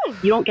yourself.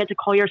 You don't get to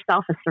call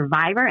yourself a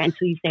survivor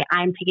until you say,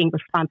 I'm taking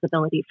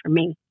responsibility for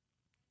me.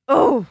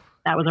 Oh,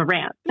 that was a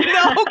rant.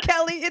 No,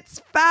 Kelly, it's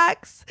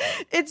facts.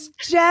 It's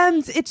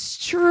gems. It's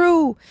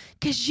true.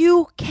 Because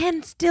you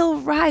can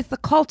still rise. The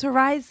Call to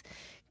Rise.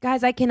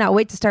 Guys, I cannot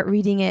wait to start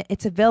reading it.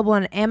 It's available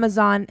on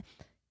Amazon.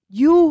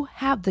 You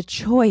have the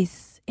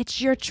choice. It's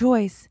your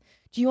choice.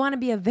 Do you want to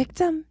be a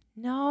victim?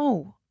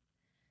 No,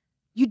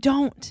 you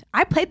don't.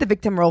 I played the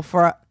victim role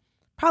for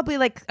probably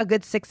like a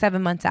good 6-7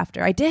 months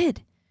after. I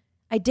did.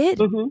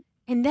 And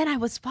then I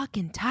was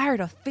fucking tired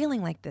of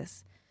feeling like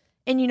this.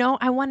 And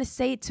I want to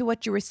say to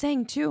what you were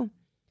saying too.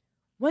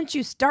 Once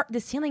you start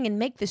this healing and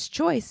make this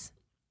choice,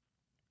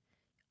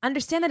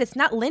 understand that it's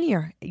not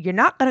linear. You're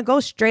not going to go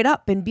straight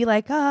up and be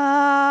like,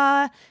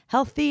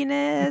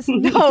 healthiness.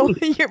 No,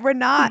 we're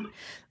not.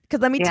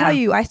 Because let me tell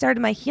you, I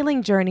started my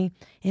healing journey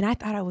and I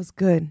thought I was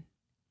good.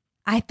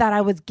 I thought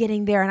I was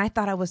getting there and I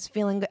thought I was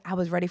feeling good. I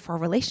was ready for a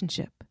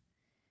relationship.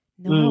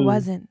 No,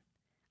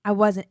 I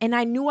wasn't. And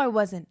I knew I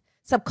wasn't.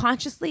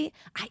 Subconsciously,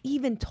 I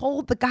even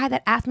told the guy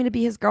that asked me to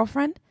be his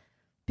girlfriend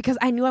because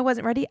I knew I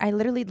wasn't ready. I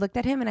literally looked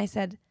at him and I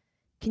said,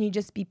 can you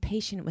just be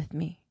patient with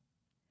me?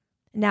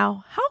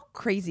 Now, how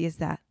crazy is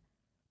that?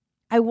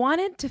 I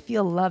wanted to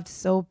feel loved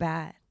so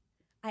bad.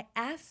 I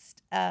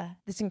asked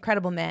this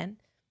incredible man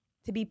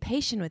to be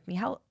patient with me.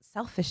 How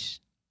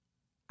selfish.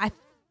 I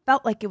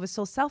felt like it was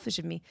so selfish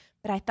of me,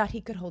 but I thought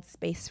he could hold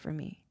space for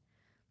me.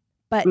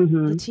 But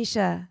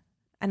Letitia,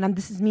 and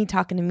this is me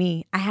talking to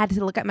me, I had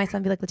to look at myself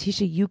and be like,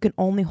 Letitia, you can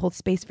only hold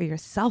space for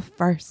yourself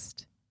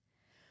first.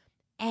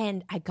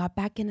 And I got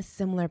back in a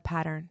similar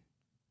pattern.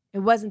 It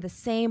wasn't the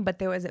same, but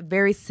there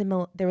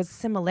was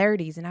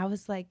similarities. And I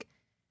was like,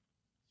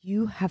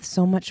 you have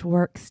so much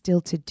work still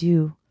to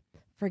do.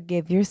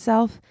 Forgive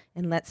yourself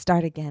and let's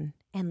start again.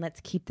 And let's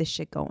keep this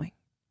shit going.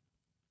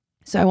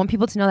 So I want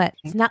people to know that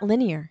it's not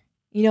linear,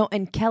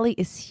 and Kelly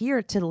is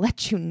here to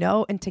let you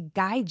know and to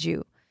guide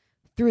you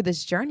through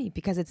this journey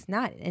because it's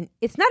not. And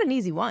it's not an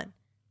easy one.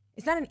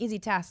 It's not an easy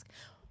task.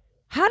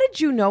 How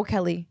did you know,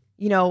 Kelly,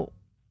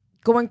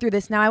 going through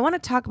this? Now I want to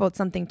talk about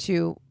something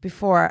too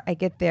before I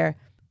get there.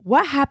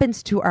 what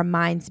happens to our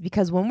minds?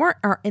 Because when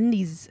are in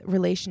these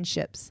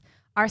relationships,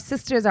 our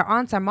sisters, our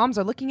aunts, our moms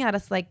are looking at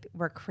us like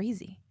we're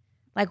crazy.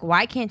 Like,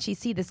 why can't she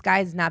see this guy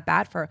is not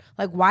bad for her?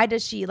 Like, why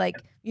does she, like,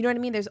 you know what I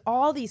mean? There's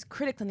all these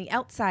critics on the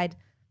outside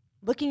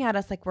looking at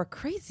us like we're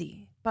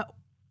crazy, but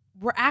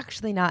we're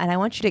actually not. And I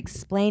want you to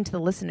explain to the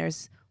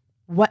listeners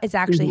what is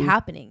actually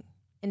happening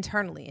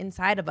internally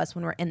inside of us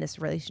when we're in this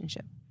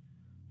relationship.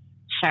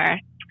 Sure.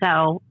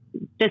 So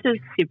this is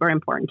super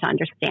important to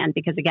understand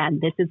because, again,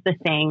 this is the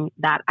thing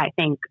that I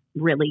think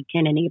really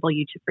can enable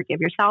you to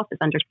forgive yourself is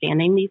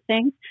understanding these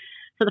things.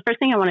 So the first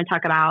thing I want to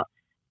talk about,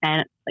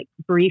 and like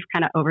brief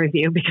kind of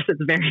overview because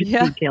it's very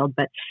detailed,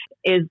 but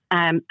is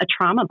a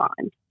trauma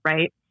bond,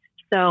 right?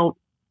 So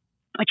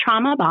a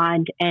trauma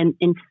bond, and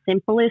in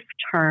simplest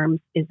terms,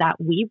 is that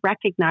we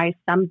recognize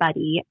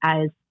somebody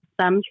as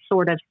some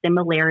sort of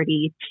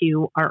similarity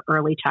to our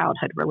early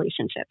childhood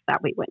relationships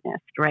that we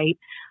witnessed, right?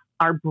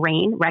 Our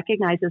brain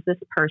recognizes this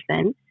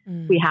person.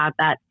 We have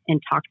that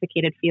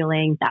intoxicated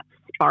feeling, that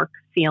spark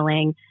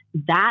feeling.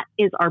 That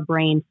is our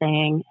brain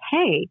saying,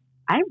 hey,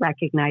 I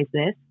recognize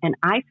this and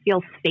I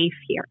feel safe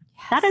here.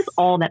 Yes. That is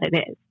all that it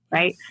is,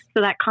 right?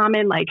 So that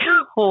common like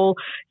whole,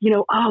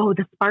 oh,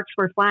 the sparks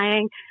were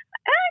flying.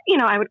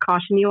 I would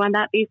caution you on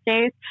that these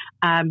days.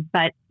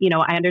 But,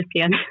 I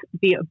understand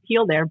the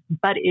appeal there,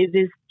 but it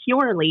is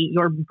purely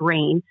your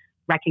brain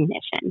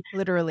recognition.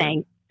 Literally.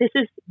 Saying, this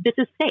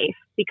is safe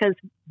because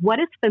what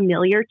is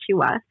familiar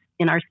to us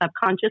in our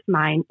subconscious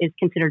mind is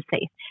considered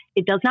safe.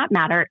 It does not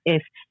matter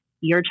if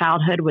your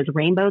childhood was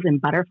rainbows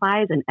and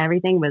butterflies and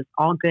everything was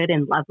all good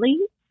and lovely.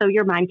 So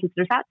your mind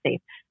considers that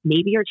safe.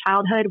 Maybe your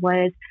childhood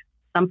was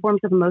some forms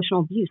of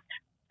emotional abuse,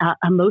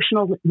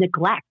 emotional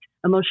neglect,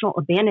 emotional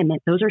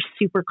abandonment. Those are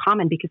super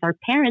common because our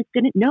parents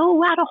didn't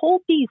know how to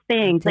hold these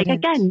things. Like,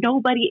 again,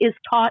 nobody is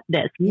taught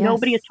this. Yes.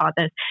 Nobody is taught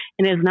this.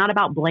 And it is not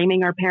about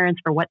blaming our parents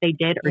for what they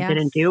did or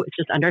didn't do. It's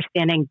just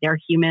understanding they're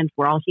humans.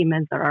 We're all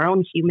humans. They're our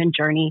own human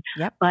journey.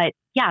 Yep. But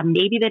yeah,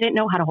 maybe they didn't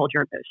know how to hold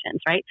your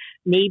emotions, right?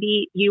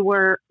 Maybe you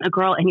were a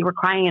girl and you were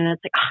crying and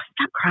it's like, oh,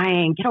 stop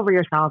crying. Get over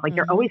yourself. Like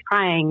you're always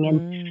crying.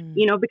 And,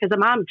 because a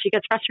mom, she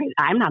gets frustrated.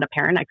 I'm not a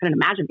parent. I couldn't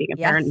imagine being a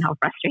parent and how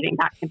frustrating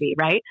that can be,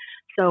 right?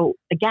 So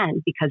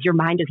again, because your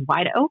mind is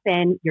wide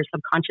open, your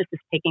subconscious is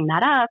picking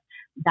that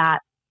up.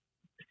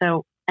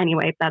 So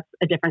anyway, that's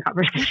a different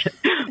conversation.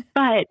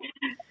 But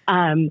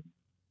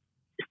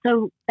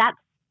so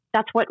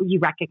that's what you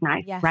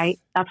recognize, right?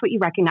 That's what you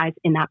recognize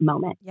in that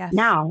moment. Yes.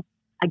 Now,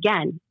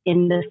 again,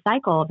 in the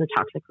cycle of the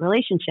toxic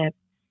relationship,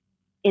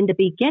 in the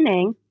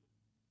beginning,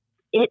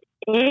 it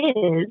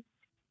is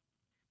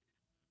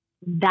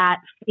that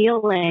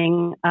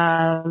feeling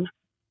of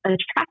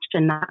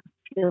attraction, that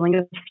feeling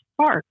of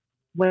spark.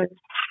 What's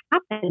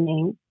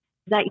happening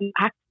is that you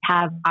have to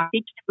have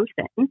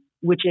oxytocin,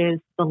 which is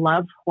the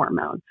love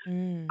hormone.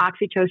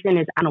 Oxytocin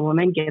is when a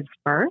woman gives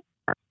birth,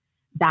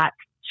 that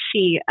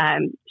she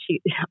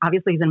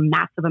obviously is in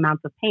massive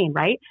amounts of pain,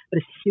 right? But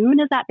as soon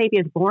as that baby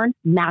is born,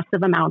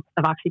 massive amounts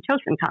of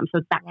oxytocin comes. So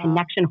it's that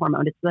connection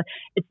hormone.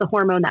 It's the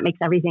hormone that makes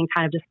everything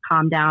kind of just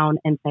calm down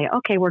and say,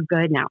 okay, we're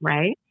good now,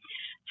 right?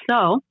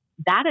 So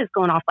that is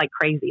going off like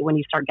crazy when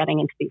you start getting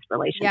into these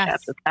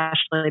relationships,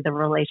 especially the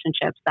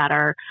relationships that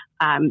are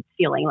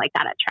feeling like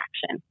that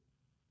attraction.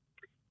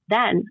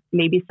 Then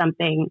maybe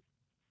something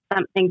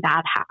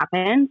bad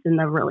happens in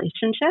the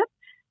relationship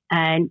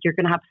and you're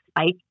going to have a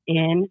spike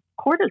in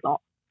cortisol,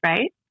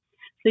 right?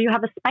 So you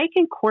have a spike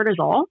in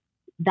cortisol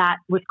that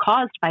was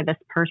caused by this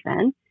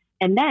person.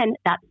 And then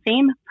that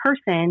same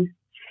person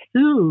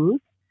soothes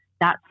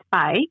that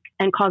spike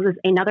and causes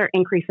another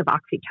increase of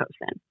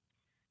oxytocin.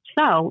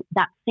 So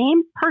that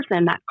same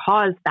person that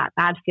caused that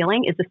bad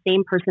feeling is the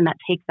same person that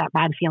takes that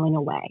bad feeling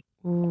away.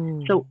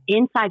 So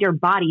inside your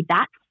body,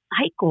 that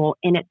cycle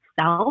in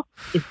itself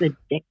is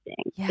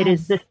addicting. Yes. It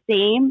is the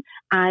same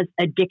as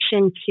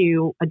addiction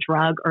to a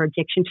drug or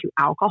addiction to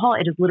alcohol.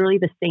 It is literally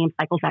the same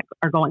cycles that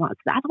are going on.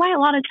 So that's why a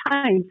lot of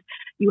times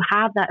you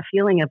have that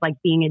feeling of like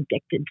being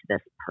addicted to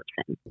this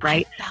person,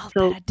 right?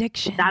 So that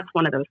addiction. That's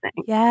one of those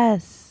things.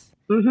 Yes.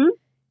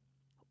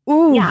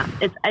 Ooh. Yeah.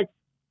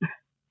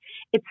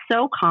 It's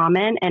so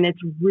common and it's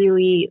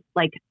really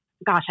like,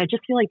 gosh, I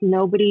just feel like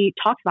nobody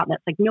talks about this.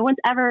 Like no one's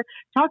ever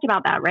talked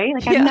about that, right?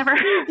 Like I've never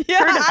heard of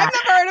that. I've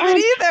never heard of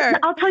it either.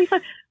 I'll tell you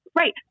something.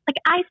 Right. Like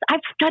I've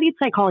studied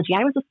psychology.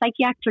 I was a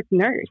psychiatric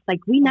nurse. Like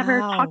we never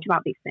talked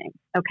about these things.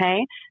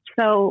 Okay.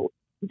 So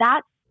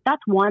that's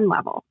one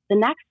level. The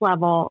next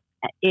level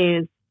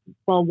is,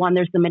 well, one,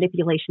 there's the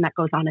manipulation that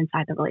goes on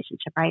inside the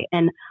relationship, right?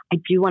 And I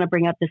do want to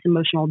bring up this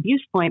emotional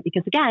abuse point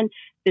because again,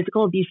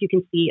 physical abuse you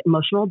can see,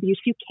 emotional abuse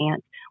you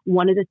can't.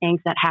 One of the things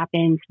that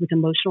happens with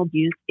emotional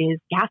abuse is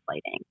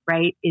gaslighting,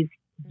 right?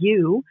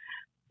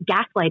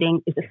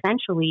 Gaslighting is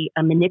essentially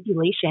a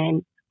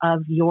manipulation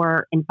of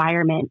your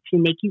environment to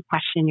make you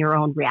question your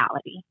own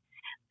reality.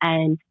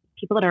 And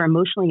people that are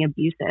emotionally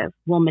abusive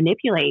will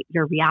manipulate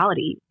your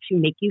reality to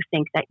make you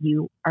think that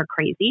you are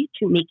crazy,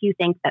 to make you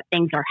think that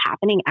things are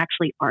happening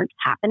actually aren't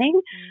happening.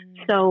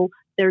 So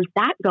there's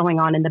that going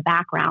on in the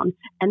background.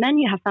 And then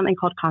you have something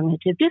called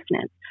cognitive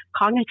dissonance.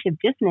 Cognitive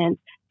dissonance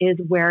is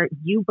where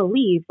you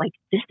believe like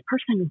this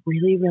person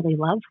really, really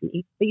loves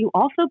me, but you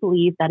also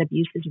believe that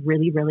abuse is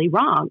really, really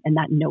wrong and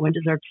that no one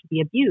deserves to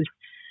be abused.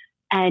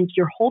 And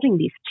you're holding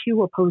these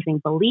two opposing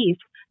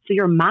beliefs. So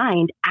your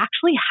mind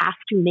actually has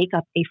to make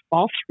up a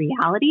false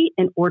reality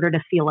in order to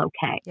feel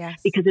okay.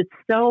 Yes. Because it's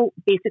so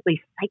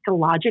basically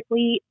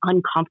psychologically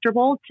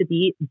uncomfortable to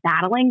be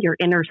battling your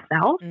inner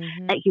self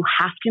that you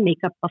have to make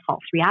up a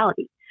false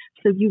reality.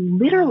 So you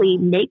literally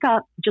make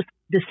up just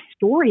the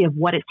story of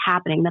what is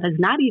happening that is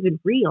not even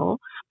real,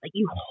 but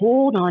you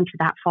hold on to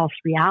that false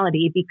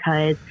reality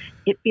because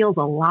it feels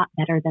a lot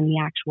better than the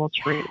actual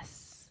truth.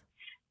 Yes.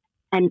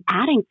 And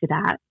adding to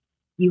that,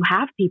 you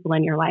have people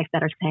in your life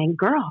that are saying,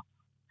 girl,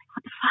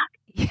 what the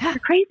fuck? Yeah. You're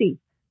crazy,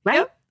 right?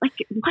 Yep. Like,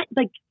 what?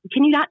 Like,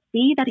 can you not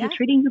see that he's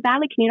treating you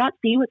badly? Can you not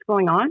see what's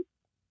going on?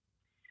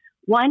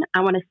 One, I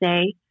want to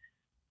say,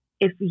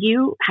 if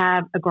you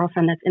have a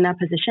girlfriend that's in that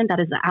position, that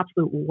is the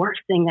absolute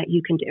worst thing that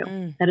you can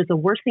do. That is the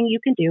worst thing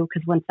you can do,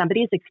 because when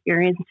somebody is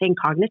experiencing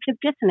cognitive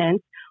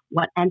dissonance,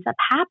 what ends up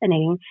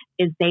happening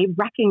is they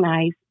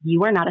recognize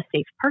you are not a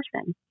safe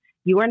person.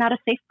 You are not a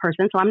safe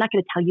person, so I'm not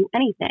going to tell you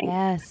anything.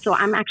 Yes. So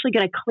I'm actually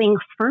going to cling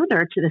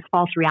further to this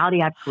false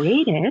reality I've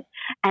created,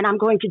 and I'm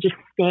going to just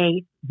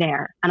stay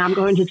there. And I'm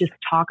going to just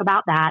talk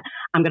about that.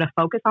 I'm going to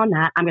focus on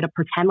that. I'm going to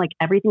pretend like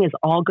everything is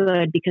all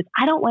good because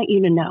I don't want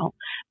you to know.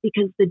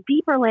 Because the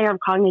deeper layer of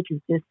cognitive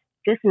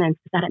dissonance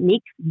is that it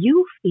makes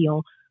you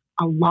feel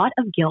a lot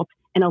of guilt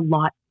and a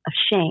lot of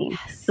shame.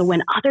 Yes. So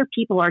when other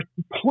people are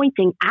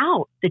pointing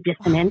out the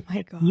dissonance,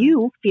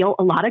 you feel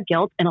a lot of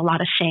guilt and a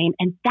lot of shame.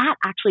 And that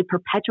actually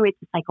perpetuates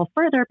the cycle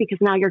further, because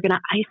now you're going to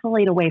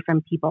isolate away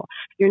from people.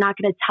 You're not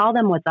going to tell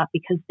them what's up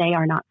because they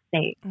are not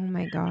safe. Oh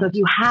my God. So if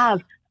you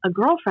have a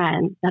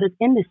girlfriend that is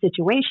in this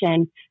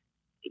situation,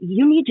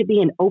 you need to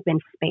be in open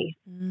space,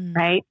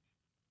 right?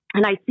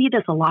 And I see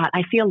this a lot.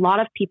 I see a lot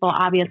of people,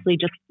 obviously,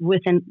 just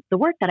within the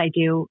work that I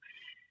do,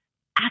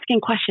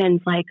 asking questions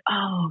like,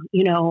 oh,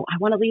 you know, I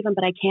want to leave him,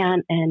 but I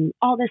can't, and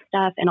all this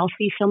stuff. And I'll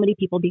see so many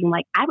people being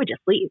like, I would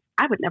just leave.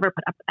 I would never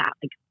put up with that.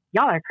 Like,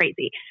 y'all are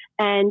crazy.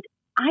 And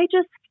I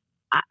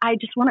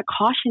just want to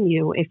caution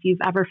you, if you've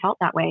ever felt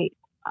that way,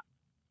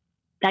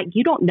 that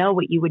you don't know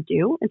what you would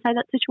do inside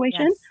that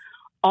situation. Yes.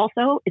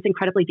 Also, it's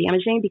incredibly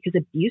damaging because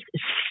abuse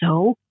is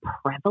so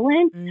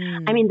prevalent.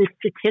 I mean, the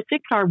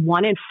statistics are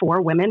 1 in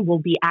 4 women will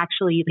be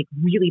actually like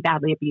really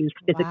badly abused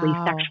physically,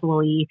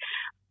 sexually,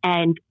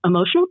 and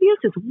emotional abuse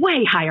is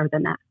way higher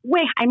than that.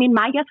 I mean,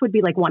 my guess would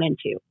be like 1 in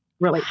 2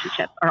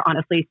 relationships are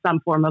honestly some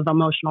form of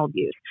emotional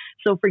abuse.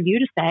 So for you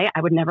to say,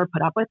 I would never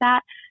put up with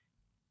that,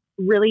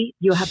 really,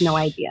 you have no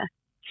idea.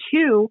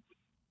 2,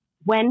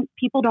 when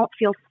people don't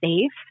feel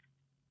safe,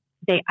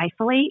 they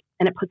isolate,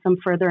 and it puts them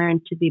further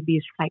into the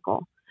abuse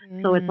cycle.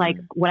 So it's like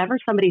whatever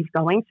somebody's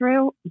going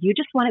through, you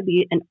just want to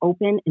be an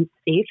open and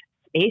safe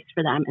space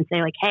for them and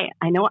say like, hey,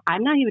 I know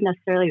I'm not even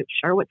necessarily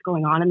sure what's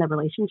going on in the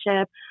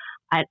relationship.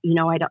 I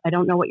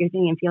don't know what you're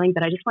thinking and feeling,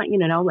 but I just want you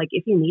to know, like,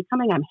 if you need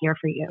something, I'm here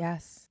for you.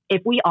 Yes.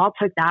 If we all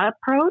took that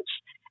approach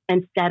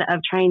instead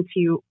of trying to,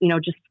 you know,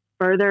 just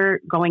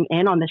further going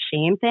in on the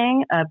shame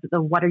thing of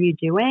the what are you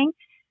doing,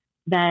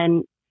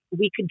 then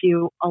we could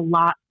do a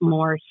lot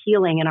more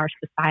healing in our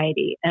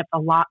society if a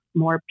lot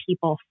more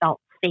people felt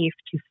safe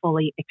to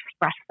fully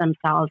express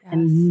themselves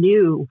and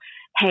knew,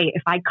 hey,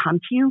 if I come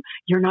to you,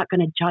 you're not going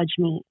to judge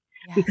me.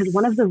 Yes. Because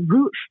one of the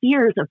root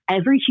fears of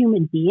every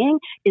human being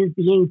is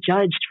being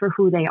judged for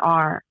who they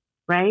are,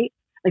 right?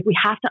 Like, we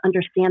have to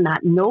understand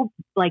that.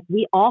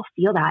 We all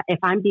feel that. If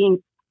I'm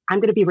going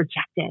to be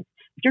rejected.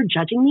 If you're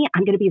judging me,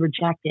 I'm going to be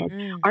rejected.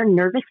 Our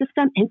nervous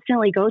system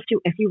instantly goes to,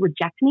 if you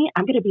reject me,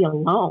 I'm going to be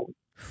alone.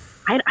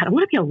 I don't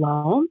want to be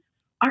alone.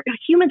 Our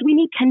humans, we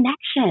need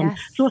connection.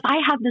 Yes. So if I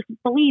have this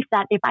belief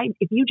that if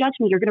you judge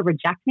me, you're going to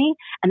reject me,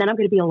 and then I'm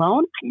going to be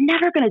alone, I'm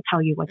never going to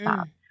tell you what's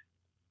up.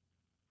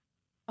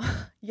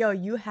 Yo,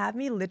 you have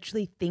me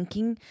literally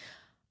thinking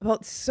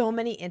about so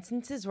many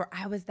instances where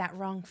I was that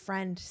wrong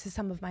friend to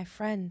some of my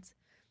friends.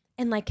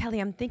 And like, Kelly,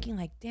 I'm thinking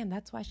like, damn,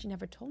 that's why she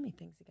never told me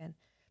things again.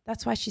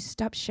 That's why she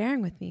stopped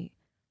sharing with me,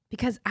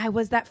 because I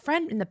was that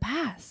friend in the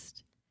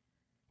past.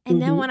 And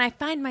then when I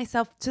find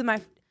myself to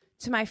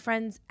my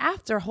friends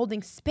after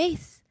holding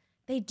space,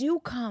 they do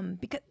come,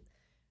 because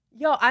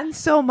yo, I'm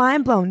so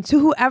mind blown. To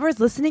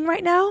whoever's listening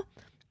right now,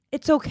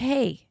 it's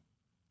okay.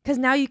 Because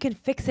now you can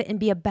fix it and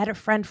be a better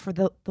friend for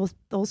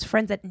those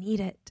friends that need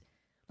it.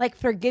 Like,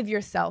 forgive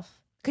yourself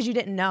because you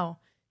didn't know.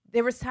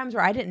 There was times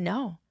where I didn't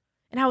know.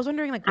 And I was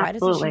wondering, like, why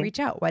doesn't she reach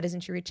out? Why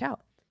doesn't she reach out?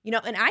 You know,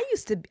 and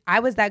I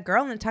was that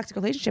girl in a toxic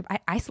relationship. I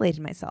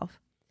isolated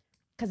myself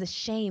because of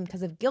shame,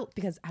 because of guilt,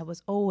 because I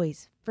was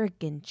always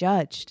freaking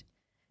judged.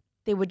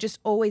 They would just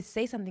always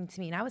say something to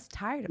me, and I was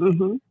tired of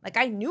it. Like,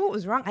 I knew it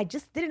was wrong. I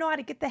just didn't know how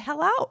to get the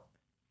hell out.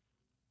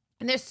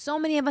 And there's so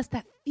many of us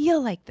that feel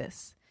like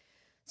this.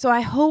 So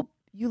I hope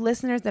you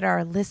listeners that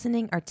are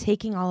listening are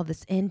taking all of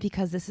this in,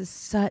 because this is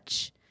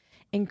such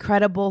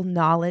incredible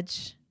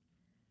knowledge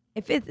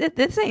If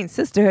this ain't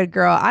sisterhood,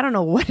 girl, I don't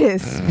know what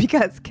is,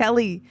 because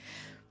Kelly,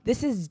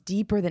 this is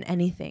deeper than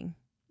anything,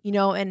 you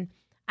know, and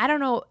I don't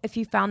know if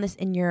you found this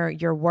in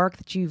your work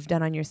that you've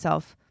done on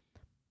yourself,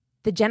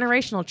 the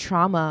generational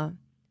trauma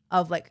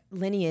of like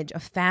lineage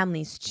of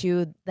families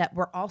too, that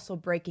we're also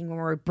breaking when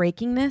we're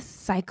breaking this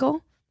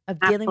cycle of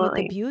dealing with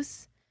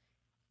abuse.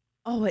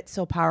 Oh, it's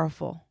so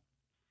powerful.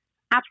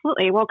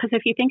 Absolutely. Well, because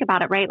if you think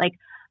about it, right, like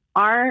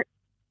our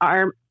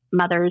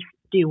mothers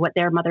do what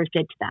their mothers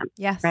did to them.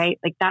 Yes. Right?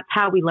 Like that's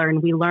how we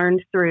learn. We learn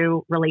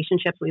through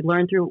relationships. We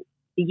learn through,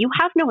 you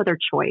have no other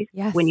choice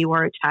when you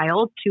are a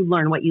child to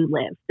learn what you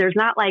live. There's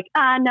not like,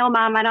 no,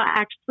 mom, I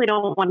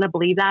don't want to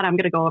believe that. I'm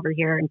going to go over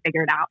here and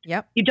figure it out.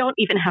 Yep. You don't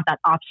even have that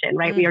option,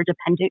 right? We are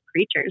dependent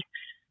creatures.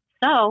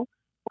 So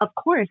of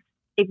course,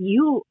 if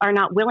you are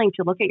not willing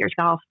to look at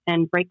yourself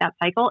and break that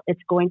cycle,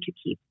 it's going to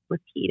keep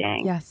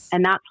repeating. Yes.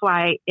 And that's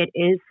why it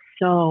is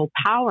so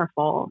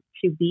powerful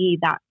to be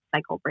that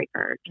cycle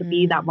breaker, to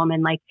be that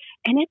woman. Like,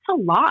 and it's a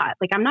lot.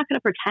 Like, I'm not going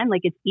to pretend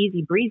like it's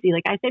easy breezy.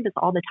 Like I say this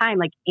all the time,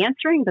 like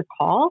answering the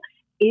call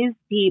is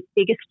the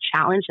biggest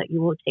challenge that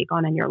you will take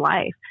on in your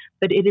life,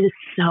 but it is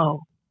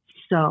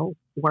so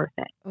worth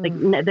it.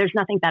 Like there's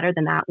nothing better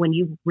than that when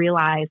you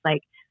realize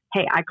like,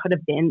 hey, I could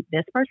have been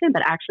this person,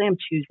 but actually I'm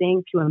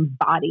choosing to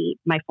embody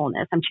my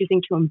fullness. I'm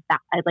choosing to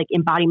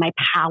embody my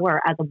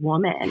power as a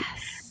woman.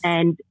 Yes.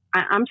 And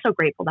I'm so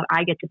grateful that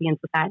I get to be in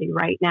society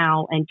right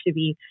now and to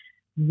be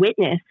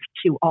witness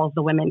to all of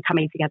the women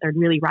coming together and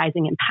really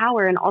rising in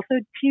power, and also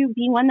to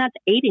be one that's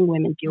aiding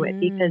women do it,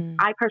 because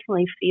I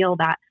personally feel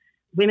that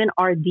women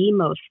are the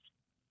most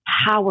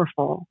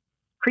powerful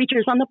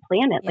creatures on the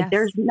planet. Like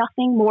there's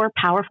nothing more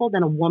powerful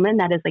than a woman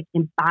that is like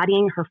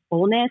embodying her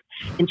fullness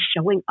and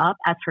showing up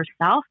as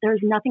herself. There's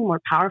nothing more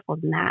powerful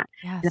than that.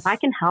 Yes. And if I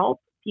can help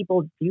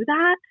people do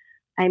that,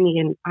 I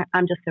mean,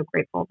 I'm just so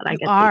grateful that I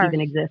get to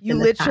even exist. You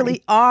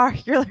literally are.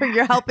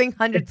 You're helping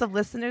hundreds of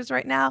listeners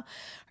right now.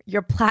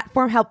 Your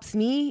platform helps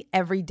me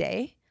every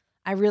day.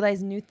 I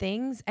realize new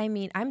things. I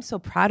mean, I'm so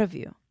proud of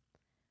you.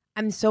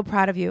 I'm so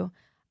proud of you.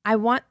 I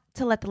want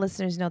to let the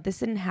listeners know this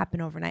didn't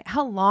happen overnight.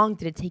 How long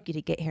did it take you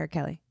to get here,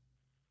 Kelly?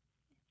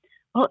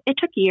 Well, it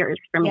took years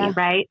for me,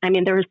 right? I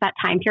mean, there was that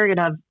time period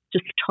of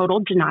just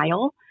total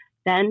denial.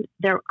 Then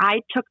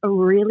I took a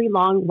really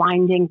long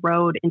winding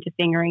road into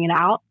figuring it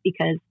out,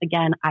 because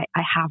again, I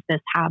have this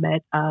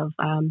habit of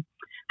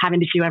having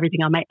to do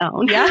everything on my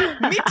own. Yeah,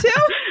 me too.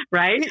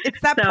 Right? It's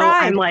that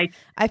pride. I'm like,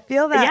 I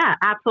feel that. Yeah,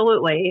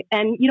 absolutely.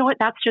 And you know what?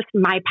 That's just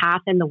my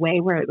path in the way,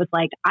 where it was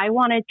like, I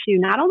wanted to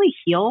not only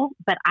heal,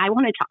 but I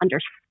wanted to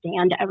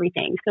understand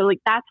everything. So like,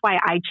 that's why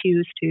I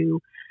choose to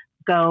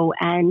go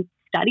and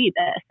study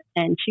this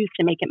and choose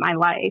to make it my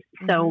life.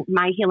 So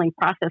my healing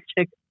process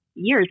took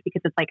years,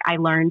 because it's like I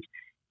learned,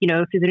 you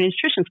know, through the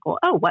nutrition school,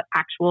 what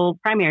actual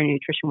primary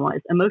nutrition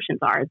was, emotions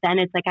are. Then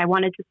it's like I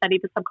wanted to study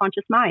the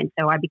subconscious mind.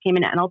 So I became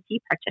an NLP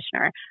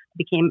practitioner. I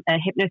became a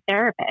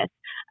hypnotherapist.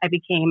 I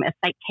became a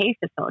Psych K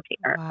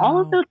facilitator. Wow. All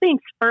of those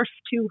things first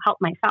to help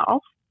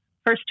myself,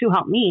 first to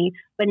help me.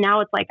 But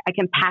now it's like I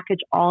can package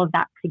all of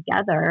that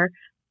together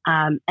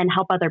and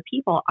help other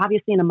people,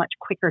 obviously in a much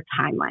quicker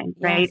timeline,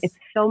 right? It's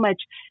so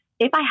much.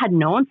 If I had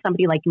known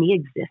somebody like me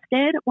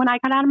existed when I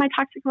got out of my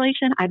toxic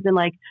relation, I'd been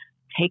like,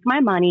 take my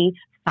money,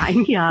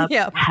 sign me up,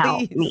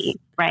 help me,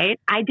 right?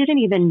 I didn't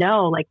even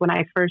know, like when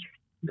I first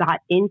got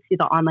into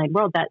the online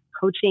world, that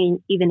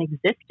coaching even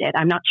existed.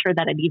 I'm not sure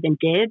that it even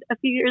did a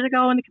few years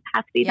ago in the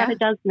capacity that it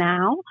does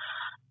now.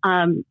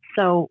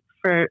 So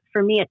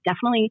for me,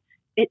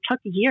 it took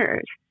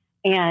years.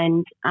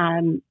 And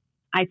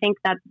I think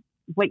that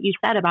what you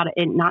said about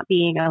it not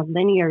being a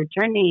linear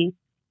journey,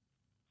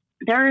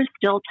 there are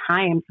still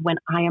times when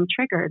I am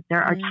triggered.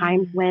 There are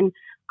times when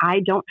I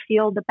don't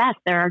feel the best.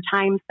 There are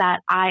times that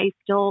I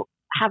still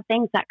have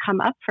things that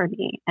come up for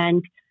me,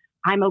 and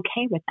I'm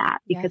okay with that,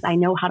 because I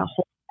know how to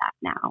hold that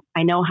now.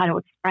 I know how to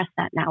express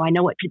that now. I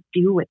know what to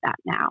do with that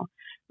now,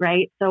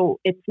 right? So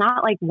it's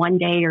not like one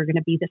day you're going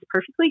to be this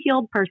perfectly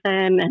healed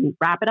person and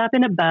wrap it up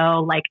in a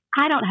bow. Like,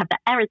 I don't have to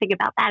ever think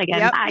about that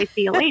again. Bye,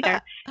 see you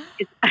later.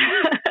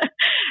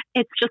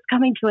 It's just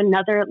coming to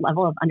another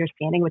level of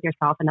understanding with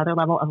yourself, another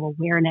level of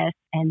awareness.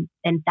 And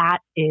that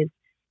is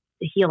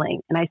the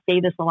healing. And I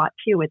say this a lot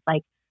too. It's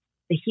like,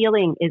 the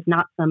healing is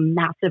not some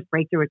massive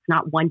breakthrough. It's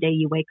not one day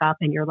you wake up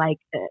and you're like,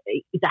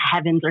 the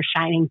heavens are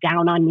shining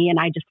down on me and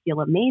I just feel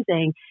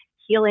amazing.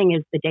 Healing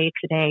is the day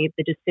to day,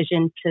 the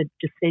decision to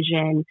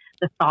decision,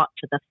 the thought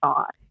to the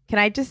thought.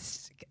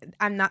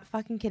 I'm not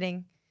fucking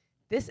kidding.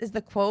 This is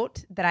the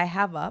quote that I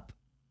have up.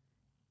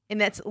 And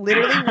that's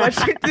literally what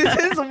this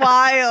is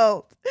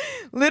wild.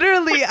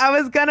 Literally, I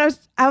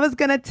was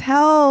gonna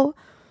tell.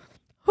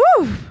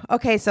 Whew.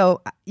 Okay,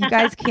 so you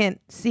guys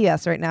can't see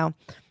us right now,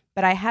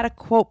 but I had a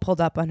quote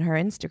pulled up on her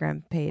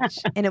Instagram page,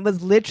 and it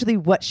was literally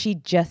what she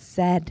just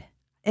said,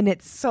 and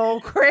it's so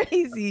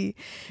crazy.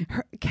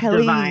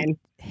 Kelly, divine.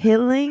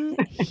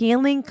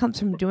 Healing comes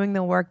from doing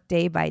the work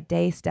day by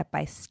day, step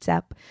by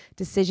step,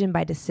 decision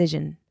by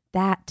decision.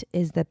 That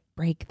is the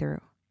breakthrough.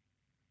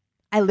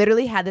 I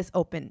literally had this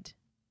opened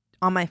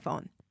on my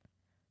phone.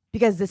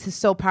 because this is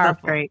so powerful.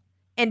 That's great.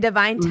 And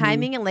divine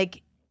timing, and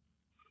like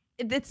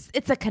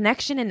it's a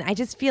connection. And I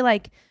just feel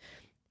like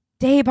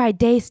day by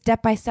day,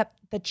 step by step,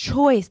 the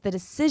choice, the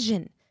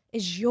decision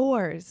is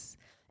yours.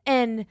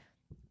 And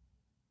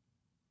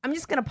I'm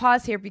just going to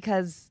pause here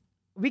because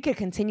we could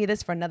continue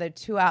this for another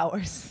 2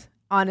 hours,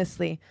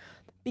 honestly,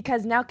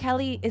 because now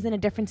Kelly is in a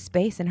different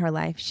space in her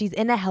life. She's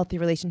in a healthy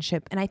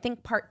relationship. And I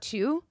think part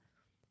 2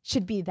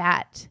 should be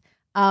that.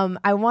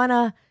 I want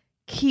to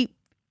keep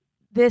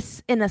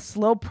this in a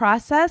slow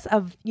process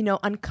of,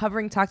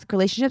 uncovering toxic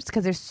relationships,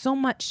 because there's so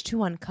much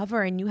to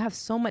uncover and you have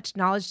so much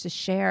knowledge to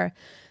share.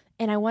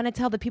 And I want to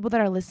tell the people that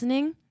are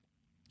listening,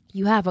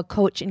 you have a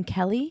coach in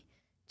Kelly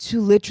to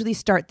literally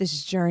start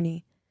this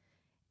journey.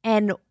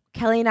 And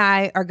Kelly and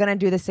I are going to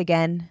do this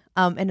again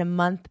in a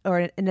month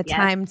or in a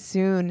time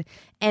soon.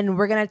 And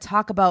we're going to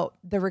talk about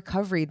the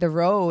recovery, the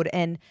road,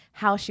 and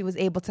how she was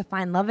able to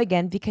find love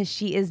again, because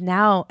she is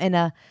now in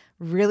a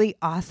really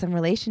awesome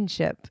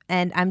relationship.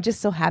 And I'm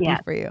just so happy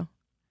for you.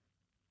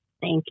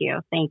 Thank you.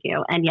 Thank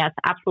you. And yes,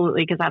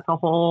 absolutely. Because that's a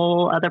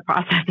whole other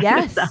process.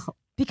 Yes.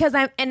 Because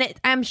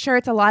I'm sure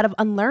it's a lot of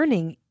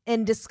unlearning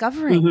and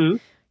discovering,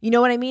 you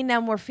know what I mean?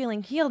 Now we're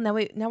feeling healed.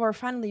 Now we're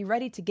finally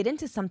ready to get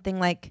into something.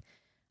 Like,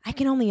 I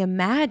can only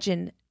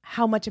imagine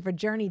how much of a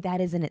journey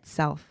that is in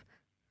itself.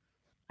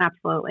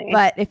 Absolutely.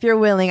 But if you're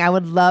willing, I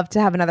would love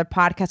to have another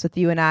podcast with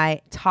you and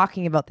I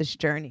talking about this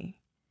journey.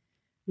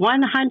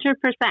 100%.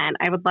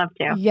 I would love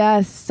to.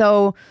 Yes.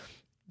 So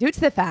due to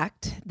the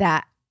fact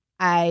that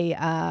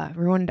I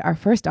ruined our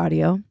first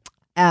audio,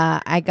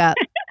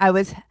 it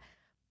was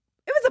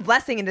a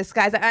blessing in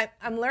disguise.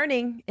 I'm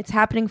learning it's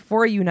happening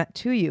for you, not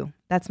to you.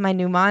 That's my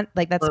new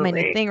that's my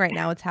new thing right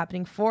now. It's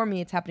happening for me.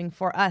 It's happening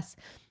for us.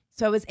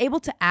 So I was able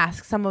to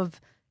ask some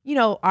of,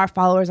 our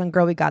followers on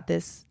Girl We Got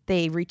This.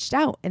 They reached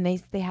out and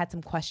they had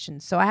some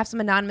questions. So I have some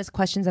anonymous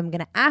questions I'm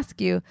going to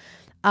ask you,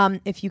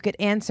 if you could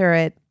answer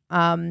it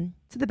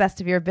to the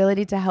best of your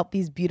ability to help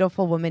these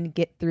beautiful women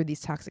get through these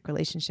toxic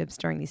relationships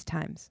during these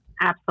times.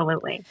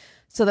 Absolutely.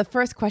 So the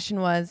first question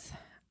was,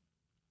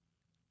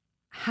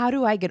 how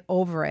do I get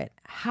over it?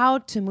 How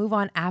to move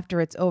on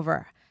after it's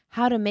over?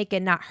 How to make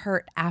it not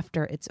hurt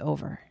after it's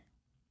over?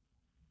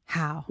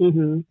 How?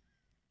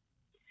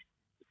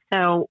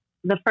 So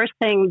the first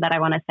thing that I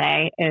want to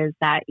say is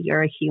that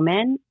you're a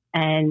human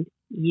and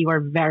you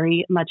are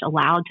very much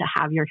allowed to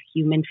have your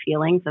human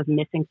feelings of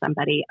missing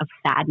somebody, of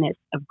sadness,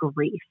 of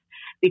grief,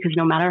 because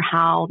no matter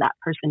how that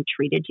person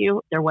treated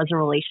you, there was a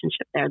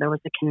relationship there. There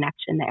was a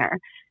connection there.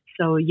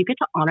 So you get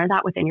to honor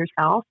that within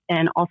yourself,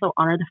 and also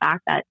honor the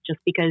fact that just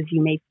because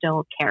you may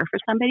still care for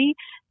somebody,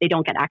 they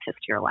don't get access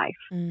to your life.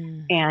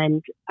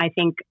 And I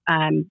think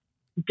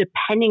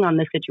depending on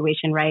the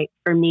situation, right,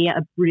 for me,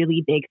 a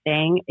really big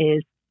thing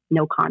is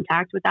no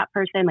contact with that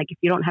person. Like, if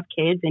you don't have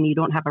kids and you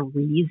don't have a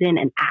reason,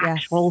 an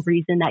actual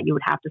reason that you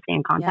would have to stay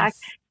in contact,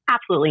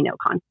 absolutely no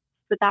contact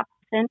with that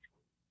person.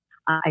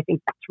 I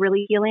think that's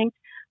really healing.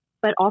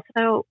 But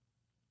also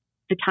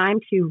the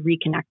time to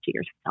reconnect to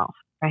yourself,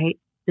 right?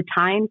 The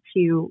time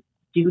to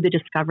do the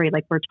discovery,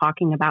 like we're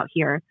talking about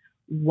here.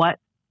 What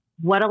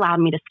allowed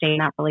me to stay in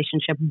that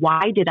relationship?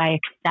 Why did I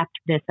accept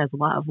this as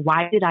love?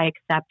 Why did I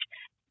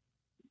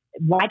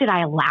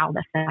allow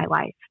this in my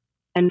life?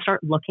 And start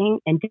looking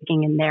and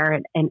digging in there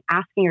and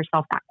asking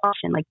yourself that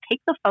question. Like,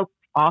 take the focus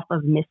off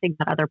of missing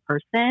that other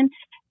person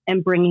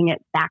and bringing it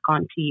back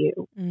onto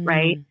you,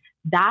 right?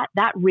 That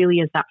really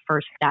is that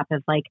first step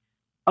of like,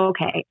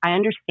 okay, I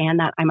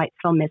understand that I might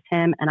still miss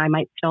him and I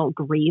might still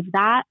grieve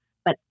that,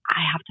 but I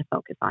have to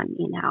focus on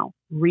me now.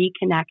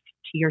 Reconnect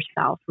to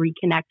yourself,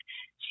 reconnect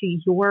to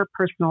your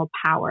personal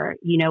power.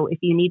 If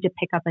you need to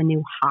pick up a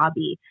new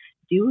hobby,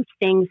 do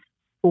things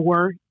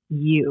for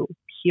you,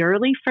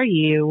 purely for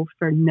you,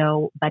 for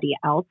nobody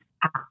else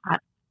at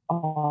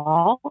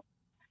all.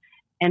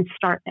 And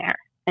start there,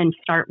 and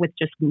start with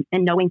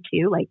and knowing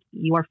too, like,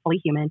 you are fully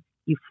human.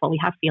 You fully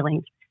have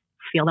feelings.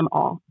 Feel them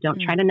all.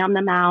 Don't try to numb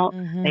them out.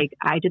 Like,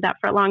 I did that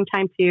for a long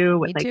time too,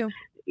 with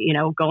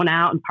going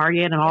out and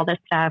partying and all this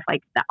stuff.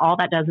 Like, all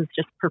that does is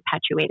just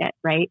perpetuate it,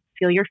 right?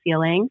 Feel your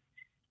feelings,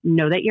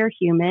 know that you're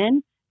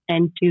human,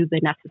 and do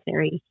the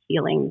necessary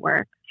healing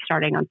work,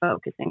 starting on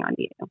focusing on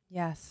you.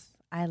 Yes.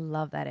 I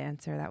love that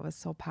answer. That was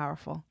so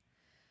powerful.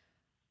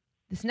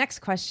 This next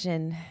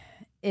question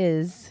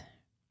is,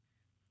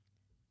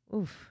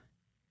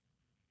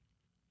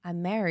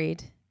 I'm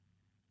married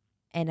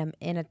and I'm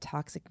in a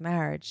toxic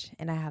marriage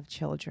and I have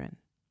children.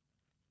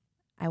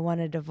 I want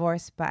a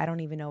divorce, but I don't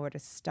even know where to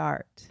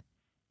start.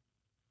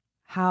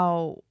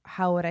 How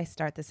would I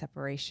start the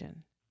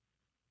separation?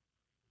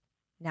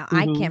 Now,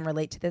 I can't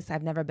relate to this.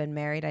 I've never been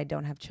married. I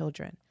don't have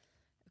children.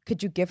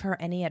 Could you give her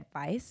any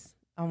advice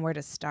on where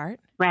to start?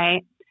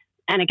 Right.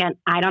 And again,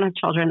 I don't have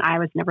children. I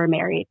was never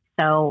married.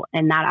 So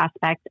in that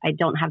aspect, I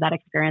don't have that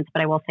experience.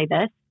 But I will say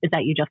this, is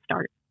that you just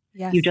start.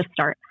 Yes. You just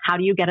start. How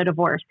do you get a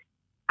divorce?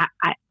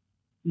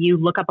 You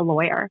look up a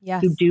lawyer.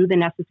 Yes. You do the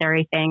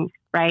necessary things,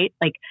 right?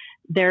 Like,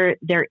 there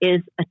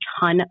is a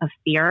ton of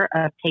fear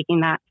of taking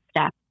that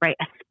step, right?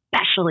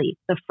 Especially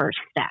the first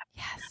step.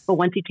 Yes. But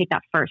once you take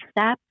that first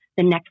step,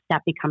 the next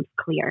step becomes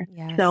clear.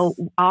 Yes. So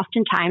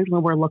oftentimes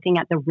when we're looking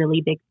at the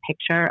really big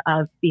picture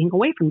of being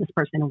away from this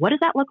person, what does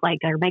that look like?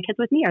 Are my kids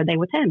with me? Are they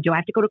with him? Do I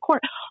have to go to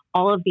court?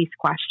 All of these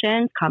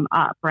questions come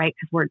up, right?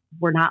 Because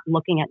we're not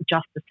looking at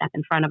just the step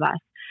in front of us.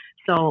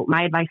 So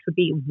my advice would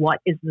be, what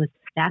is the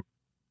step,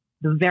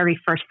 the very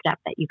first step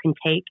that you can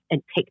take,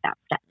 and take that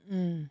step.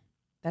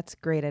 That's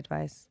great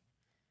advice.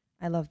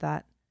 I love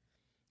that.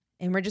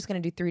 And we're just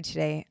going to do 3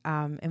 today.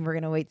 And we're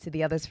going to wait to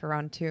the others for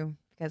round 2.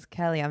 Because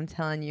Kelly, I'm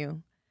telling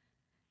you,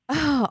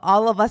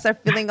 all of us are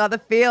feeling all the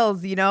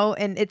feels, you know?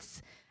 And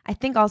I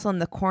think also in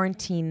the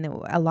quarantine,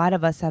 a lot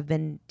of us have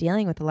been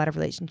dealing with a lot of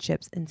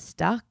relationships and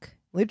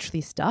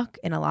literally stuck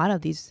in a lot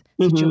of these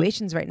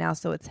situations right now.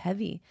 So it's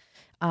heavy.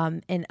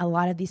 And a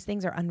lot of these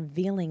things are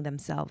unveiling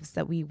themselves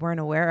that we weren't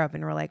aware of.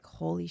 And we're like,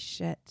 holy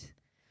shit.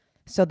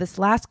 So this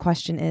last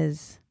question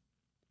is,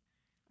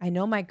 I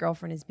know my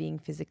girlfriend is being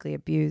physically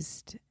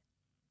abused,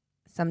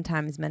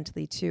 sometimes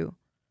mentally too.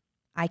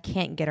 I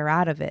can't get her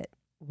out of it.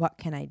 What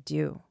can I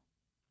do?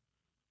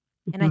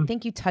 And I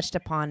think you touched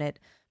upon it,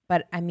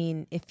 but I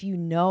mean, if you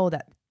know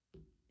that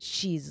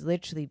she's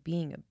literally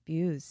being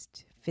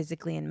abused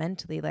physically and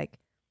mentally, like,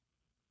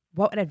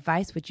 what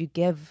advice would you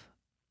give?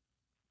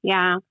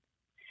 Yeah,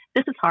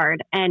 this is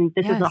hard. And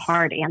this is a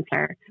hard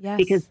answer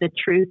because the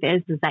truth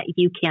is that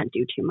you can't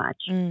do too much.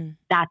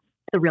 That's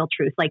the real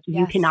truth. Like,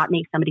 you cannot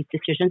make somebody's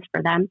decisions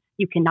for them.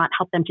 You cannot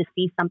help them to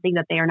see something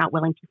that they are not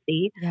willing to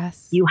see.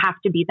 You have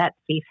to be that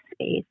safe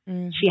space.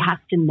 She has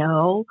to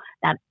know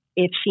that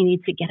if she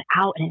needs to get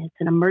out and it's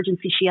an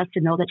emergency, she has to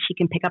know that she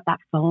can pick up that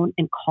phone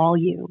and call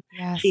you.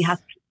 She has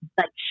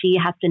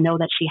to know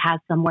that she has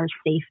somewhere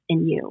safe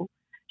in you.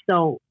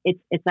 So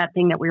it's that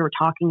thing that we were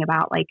talking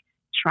about. Like,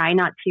 try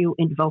not to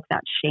invoke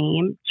that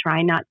shame.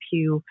 Try not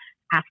to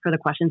ask her the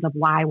questions of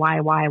why.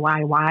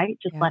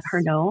 Just let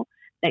her know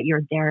that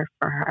you're there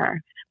for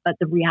her. But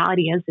the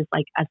reality is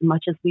like, as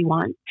much as we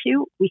want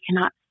to, we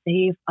cannot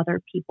save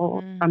other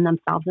people from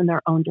themselves and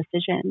their own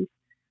decisions.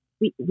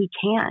 We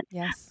can't.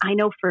 I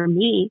know for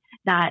me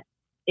that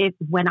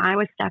when I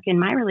was stuck in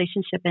my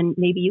relationship, and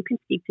maybe you can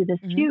speak to this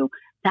too,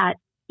 that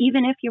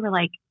even if you were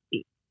like,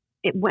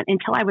 it went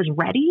until I was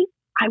ready,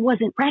 I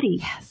wasn't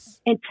ready.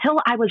 Until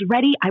I was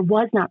ready, I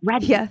was not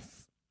ready.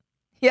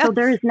 So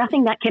there is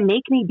nothing that can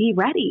make me be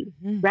ready,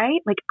 right?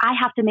 Like, I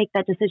have to make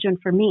that decision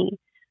for me.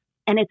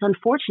 And it's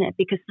unfortunate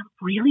because some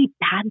really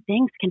bad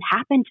things can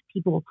happen to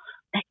people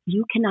that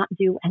you cannot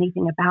do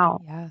anything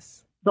about.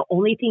 The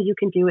only thing you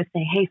can do is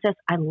say, hey, sis,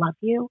 I love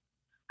you.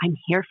 I'm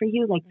here for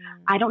you. Like,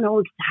 I don't know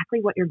exactly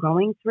what you're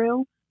going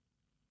through,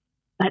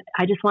 but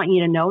I just want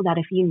you to know that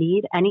if you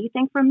need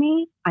anything from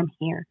me, I'm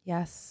here.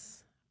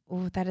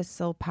 Oh, that is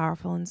so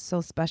powerful and so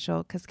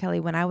special. Because Kelly,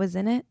 when I was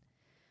in it,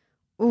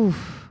 I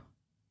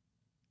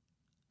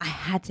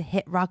had to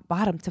hit rock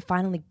bottom to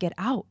finally get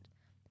out.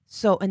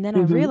 So, and then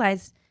I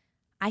realized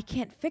I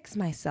can't fix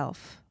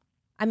myself.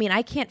 I mean,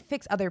 I can't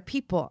fix other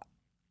people.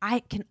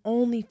 I can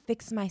only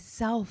fix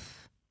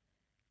myself.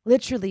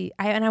 Literally.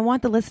 And I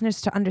want the listeners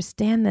to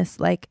understand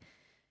this. Like,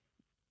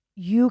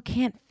 you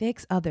can't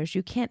fix others.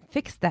 You can't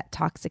fix that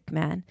toxic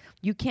man.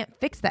 You can't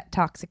fix that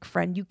toxic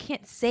friend. You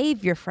can't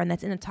save your friend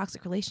that's in a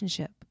toxic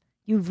relationship.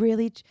 You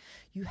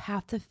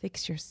have to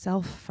fix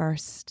yourself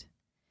first.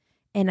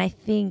 And I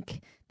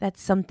think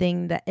that's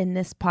something that in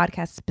this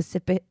podcast,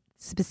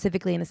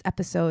 specifically in this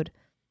episode,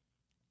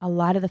 a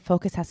lot of the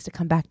focus has to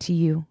come back to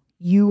you.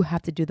 You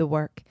have to do the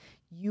work.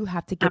 You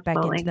have to get back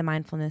into the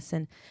mindfulness.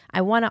 And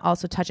I want to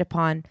also touch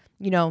upon,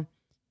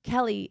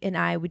 Kelly and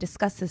I, we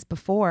discussed this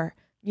before,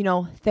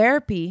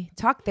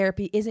 talk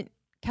therapy isn't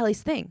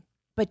Kelly's thing,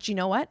 but you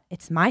know what?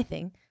 It's my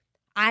thing.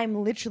 I'm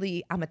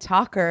a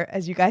talker,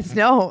 as you guys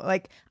know.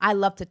 Like, I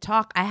love to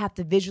talk. I have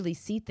to visually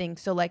see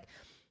things. So like,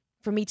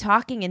 for me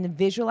talking and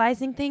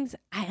visualizing things,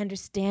 I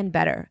understand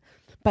better.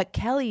 But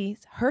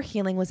her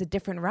healing was a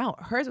different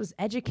route. Hers was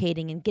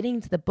educating and getting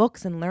into the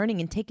books and learning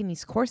and taking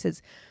these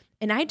courses.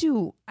 And I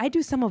do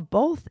some of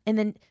both.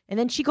 And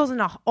then she goes on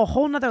a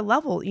whole nother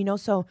level,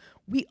 so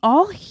we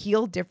all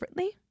heal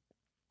differently.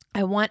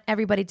 I want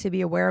everybody to be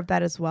aware of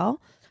that as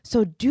well.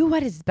 So do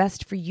what is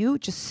best for you.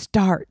 Just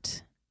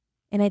start.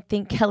 And I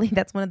think, Kelly,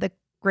 that's one of the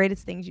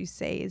greatest things you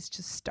say is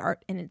just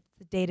start, and it's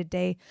the day to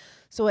day.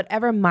 So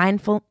whatever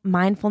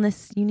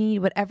mindfulness you need,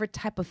 whatever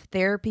type of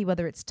therapy,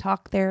 whether it's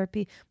talk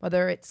therapy,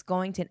 whether it's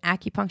going to an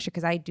acupuncture,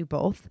 because I do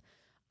both,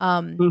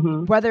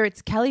 whether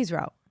it's Kelly's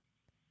route,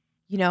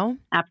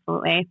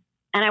 Absolutely.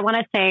 And I want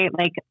to say,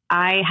 like,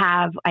 I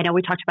know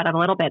we talked about it a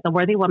little bit, the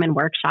Worthy Woman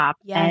Workshop.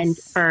 And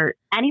for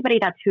anybody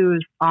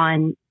who's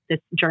on this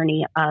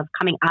journey of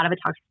coming out of a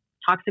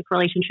toxic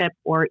relationship,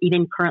 or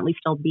even currently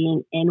still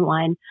being in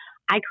one,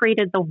 I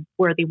created the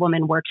Worthy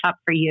Woman Workshop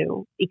for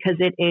you because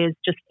it is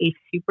just a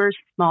super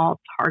small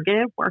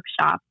targeted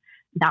workshop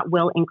that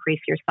will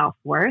increase your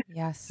self-worth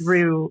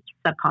through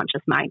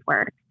subconscious mind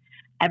work.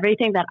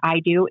 Everything that I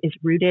do is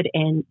rooted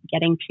in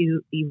getting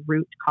to the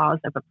root cause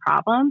of a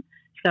problem.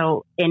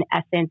 So in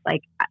essence,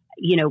 like,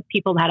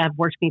 people that have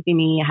worked with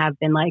me have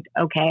been like,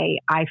 okay,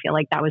 I feel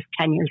like that was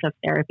 10 years of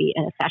therapy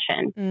in a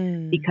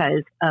session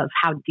because of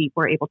how deep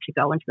we're able to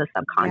go into the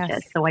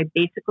subconscious. Yes. So I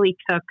basically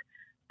took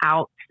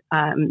out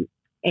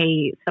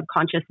a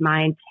subconscious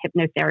mind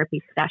hypnotherapy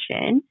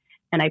session,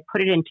 and I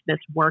put it into this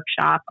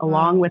workshop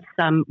along with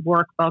some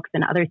workbooks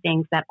and other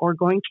things that are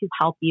going to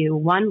help you,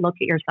 one, look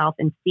at yourself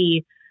and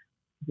see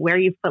where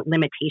you've put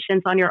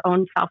limitations on your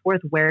own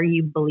self-worth, where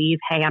you believe,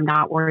 hey, I'm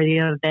not worthy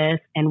of this,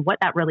 and what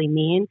that really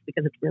means,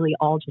 because it's really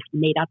all just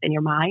made up in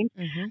your mind.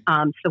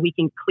 So we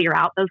can clear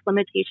out those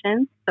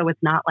limitations. So it's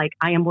not like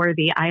I am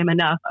worthy, I am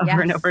enough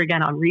over and over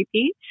again on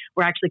repeat.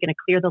 We're actually going to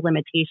clear the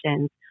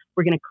limitations.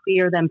 We're going to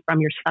clear them from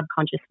your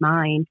subconscious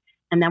mind.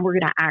 And then we're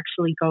going to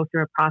actually go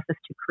through a process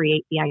to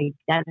create the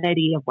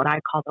identity of what I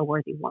call the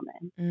worthy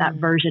woman, that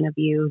version of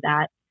you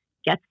that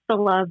gets the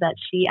love that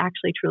she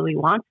actually truly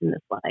wants in this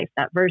life,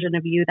 that version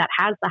of you that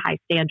has the high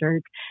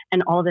standards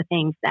and all the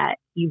things that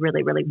you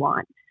really, really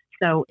want.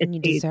 So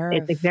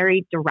it's a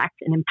very direct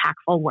and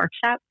impactful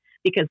workshop,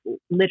 because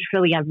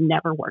literally I've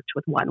never worked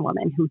with one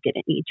woman who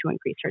didn't need to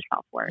increase her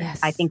self-worth. Yes.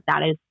 I think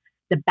that is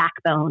the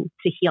backbone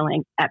to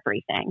healing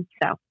everything.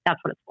 So that's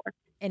what it's for.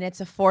 And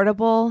it's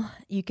affordable.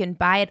 You can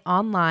buy it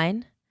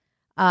online.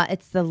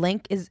 The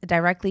link is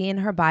directly in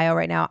her bio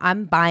right now.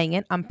 I'm buying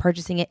it. I'm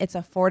purchasing it. It's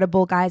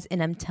affordable, guys.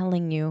 And I'm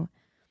telling you,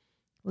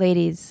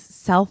 ladies,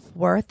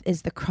 self-worth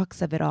is the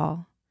crux of it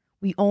all.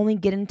 We only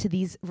get into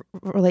these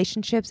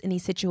relationships and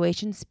these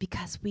situations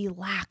because we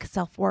lack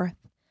self-worth.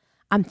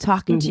 I'm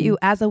talking to you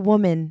as a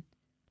woman.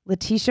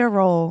 Letitia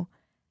Roll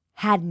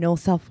had no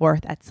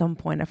self-worth at some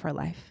point of her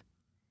life.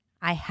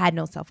 I had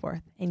no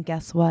self-worth. And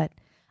guess what?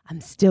 I'm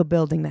still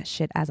building that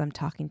shit as I'm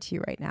talking to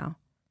you right now.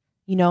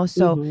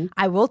 So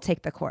I will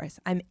take the course.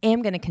 I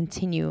am going to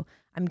continue.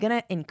 I'm going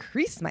to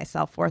increase my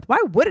self-worth. Why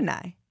wouldn't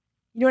I?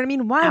 You know what I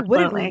mean? Why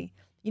wouldn't we?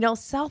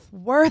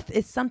 Self-worth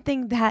is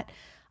something that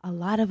a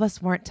lot of us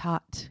weren't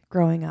taught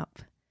growing up.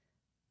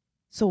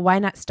 So why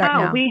not start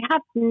now? We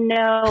have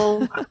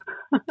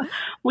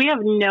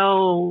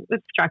no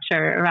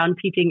structure around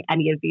teaching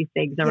any of these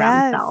things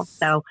around self.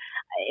 So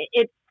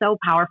it's so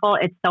powerful.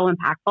 It's so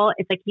impactful.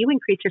 It's like you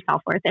increase your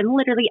self-worth and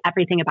literally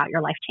everything about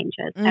your life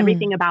changes.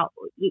 Everything about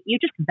you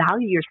just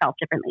value yourself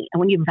differently. And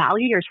when you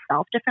value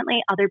yourself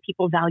differently, other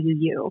people value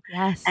you.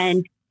 Yes.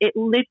 And it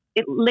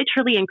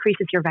literally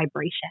increases your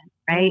vibration,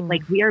 right?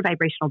 Like we are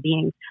vibrational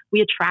beings.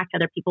 We attract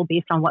other people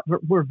based on what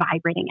we're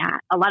vibrating at.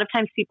 A lot of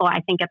times people,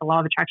 I think, get the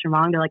law of attraction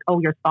wrong. They're like, oh,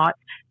 your thoughts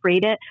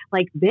create it.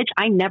 Like, bitch,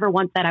 I never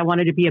once said I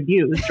wanted to be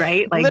abused,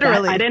 right? Like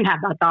literally. I didn't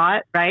have that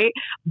thought, right?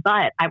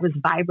 But I was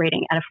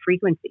vibrating at a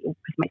frequency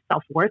because my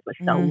self-worth was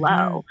so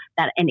low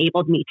that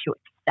enabled me to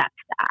accept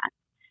that.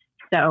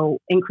 So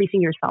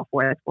increasing your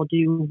self-worth will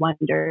do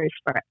wonders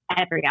for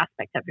every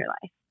aspect of your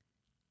life.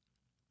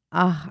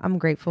 I'm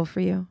grateful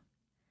for you.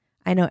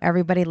 I know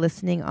everybody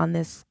listening on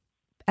this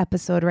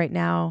episode right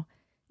now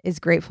is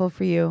grateful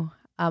for you.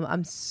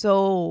 I'm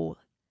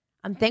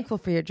thankful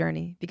for your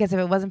journey, because if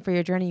it wasn't for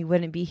your journey, you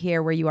wouldn't be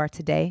here where you are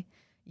today.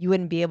 You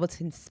wouldn't be able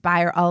to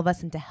inspire all of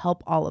us and to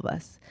help all of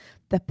us.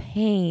 The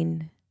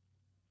pain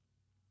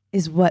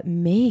is what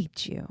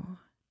made you.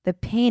 The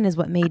pain is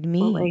what made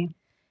me.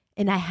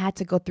 And I had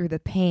to go through the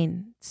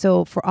pain.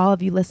 So for all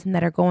of you listening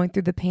that are going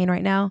through the pain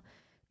right now,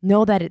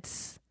 know that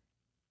it's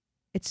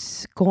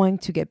going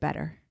to get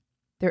better.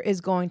 There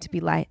is going to be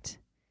light.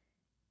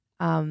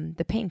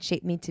 The pain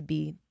shaped me to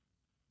be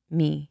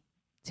me,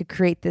 to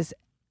create this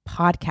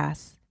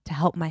podcast, to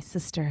help my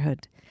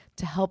sisterhood,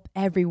 to help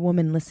every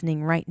woman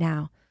listening right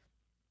now.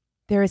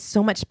 There is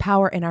so much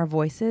power in our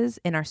voices,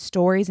 in our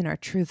stories, in our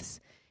truths.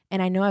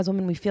 And I know as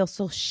women, we feel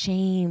so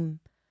shameful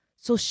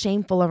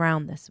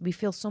around this. We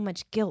feel so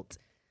much guilt.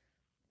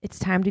 It's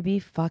time to be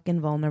fucking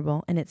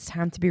vulnerable, and it's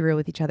time to be real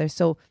with each other.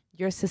 So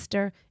your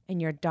sister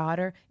and your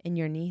daughter and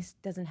your niece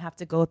doesn't have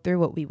to go through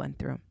what we went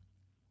through.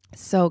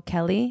 So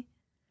Kelly,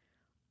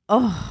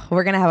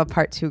 we're going to have a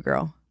part 2,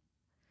 girl.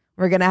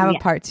 We're going to have a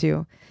part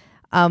 2.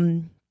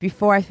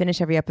 Before I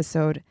finish every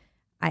episode,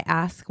 I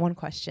ask one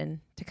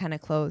question to kind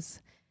of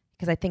close,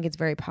 because I think it's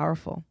very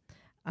powerful.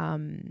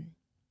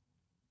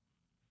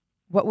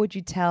 What would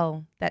you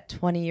tell that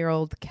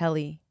 20-year-old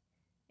Kelly,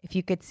 if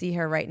you could see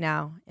her right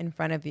now in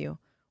front of you?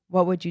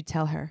 What would you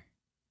tell her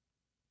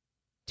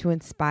to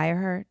inspire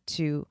her,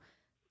 to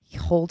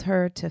hold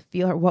her, to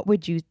feel her? What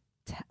would you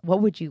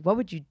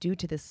do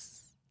to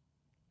this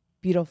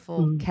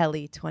beautiful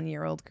Kelly,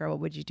 20-year-old girl? What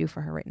would you do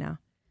for her right now?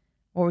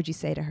 What would you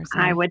say to her?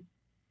 Sorry. I would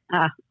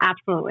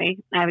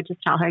absolutely. I would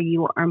just tell her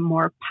you are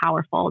more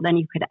powerful than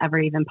you could ever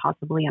even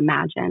possibly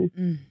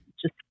imagine.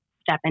 Just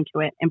step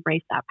into it,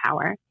 embrace that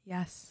power.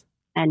 Yes.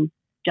 And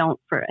don't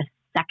for a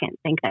second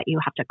think that you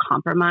have to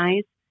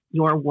compromise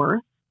your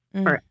worth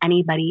for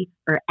anybody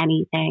or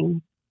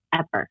anything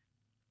ever.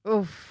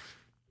 Oof.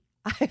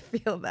 I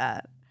feel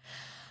that.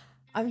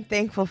 I'm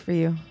thankful for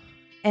you.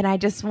 And I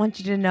just want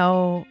you to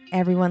know,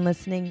 everyone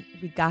listening,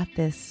 we got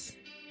this.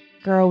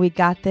 Girl, we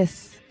got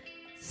this.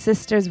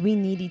 Sisters, we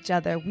need each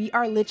other. We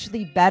are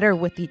literally better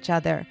with each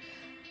other.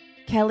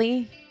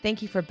 Kelly,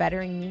 thank you for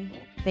bettering me.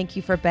 Thank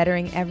you for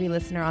bettering every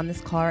listener on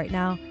this call right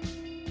now.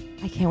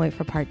 I can't wait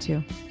for part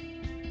 2.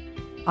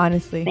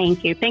 Honestly.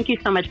 Thank you. Thank you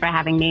so much for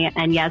having me.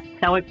 And yes,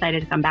 so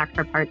excited to come back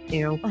for part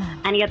 2.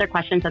 Any other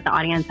questions that the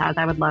audience has,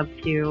 I would love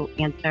to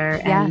answer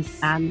and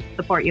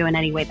support you in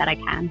any way that I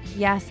can.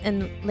 Yes.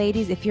 And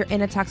ladies, if you're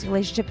in a toxic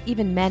relationship,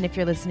 even men, if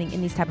you're listening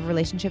in these type of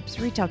relationships,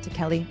 reach out to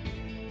Kelly.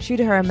 Shoot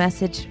her a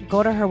message.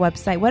 Go to her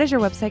website. What is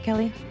your website,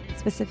 Kelly,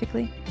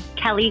 specifically?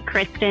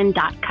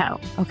 KellyKristen.co.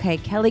 Okay,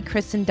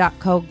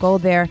 KellyKristen.co. Go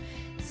there.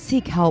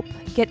 Seek help.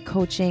 Get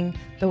coaching.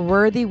 The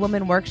Worthy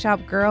Woman Workshop,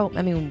 girl.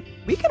 I mean,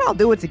 we can all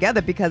do it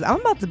together because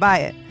I'm about to buy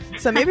it.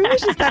 So maybe we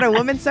should start a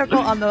women's circle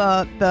on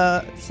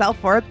the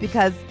self-worth,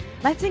 because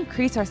let's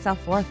increase our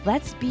self-worth.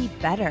 Let's be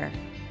better.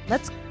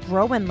 Let's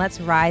grow and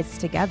let's rise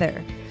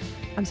together.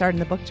 I'm starting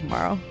the book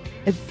tomorrow.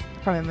 It's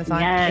from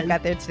Amazon. Yes. I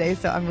got there today,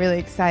 so I'm really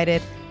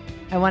excited.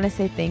 I want to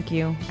say thank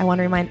you. I want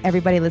to remind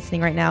everybody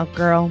listening right now,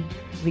 girl,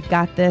 we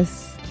got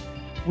this.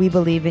 We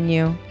believe in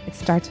you. It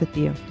starts with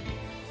you.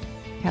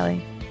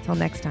 Kelly, till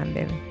next time,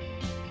 baby.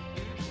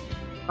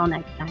 Till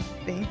next time.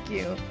 Thank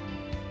you.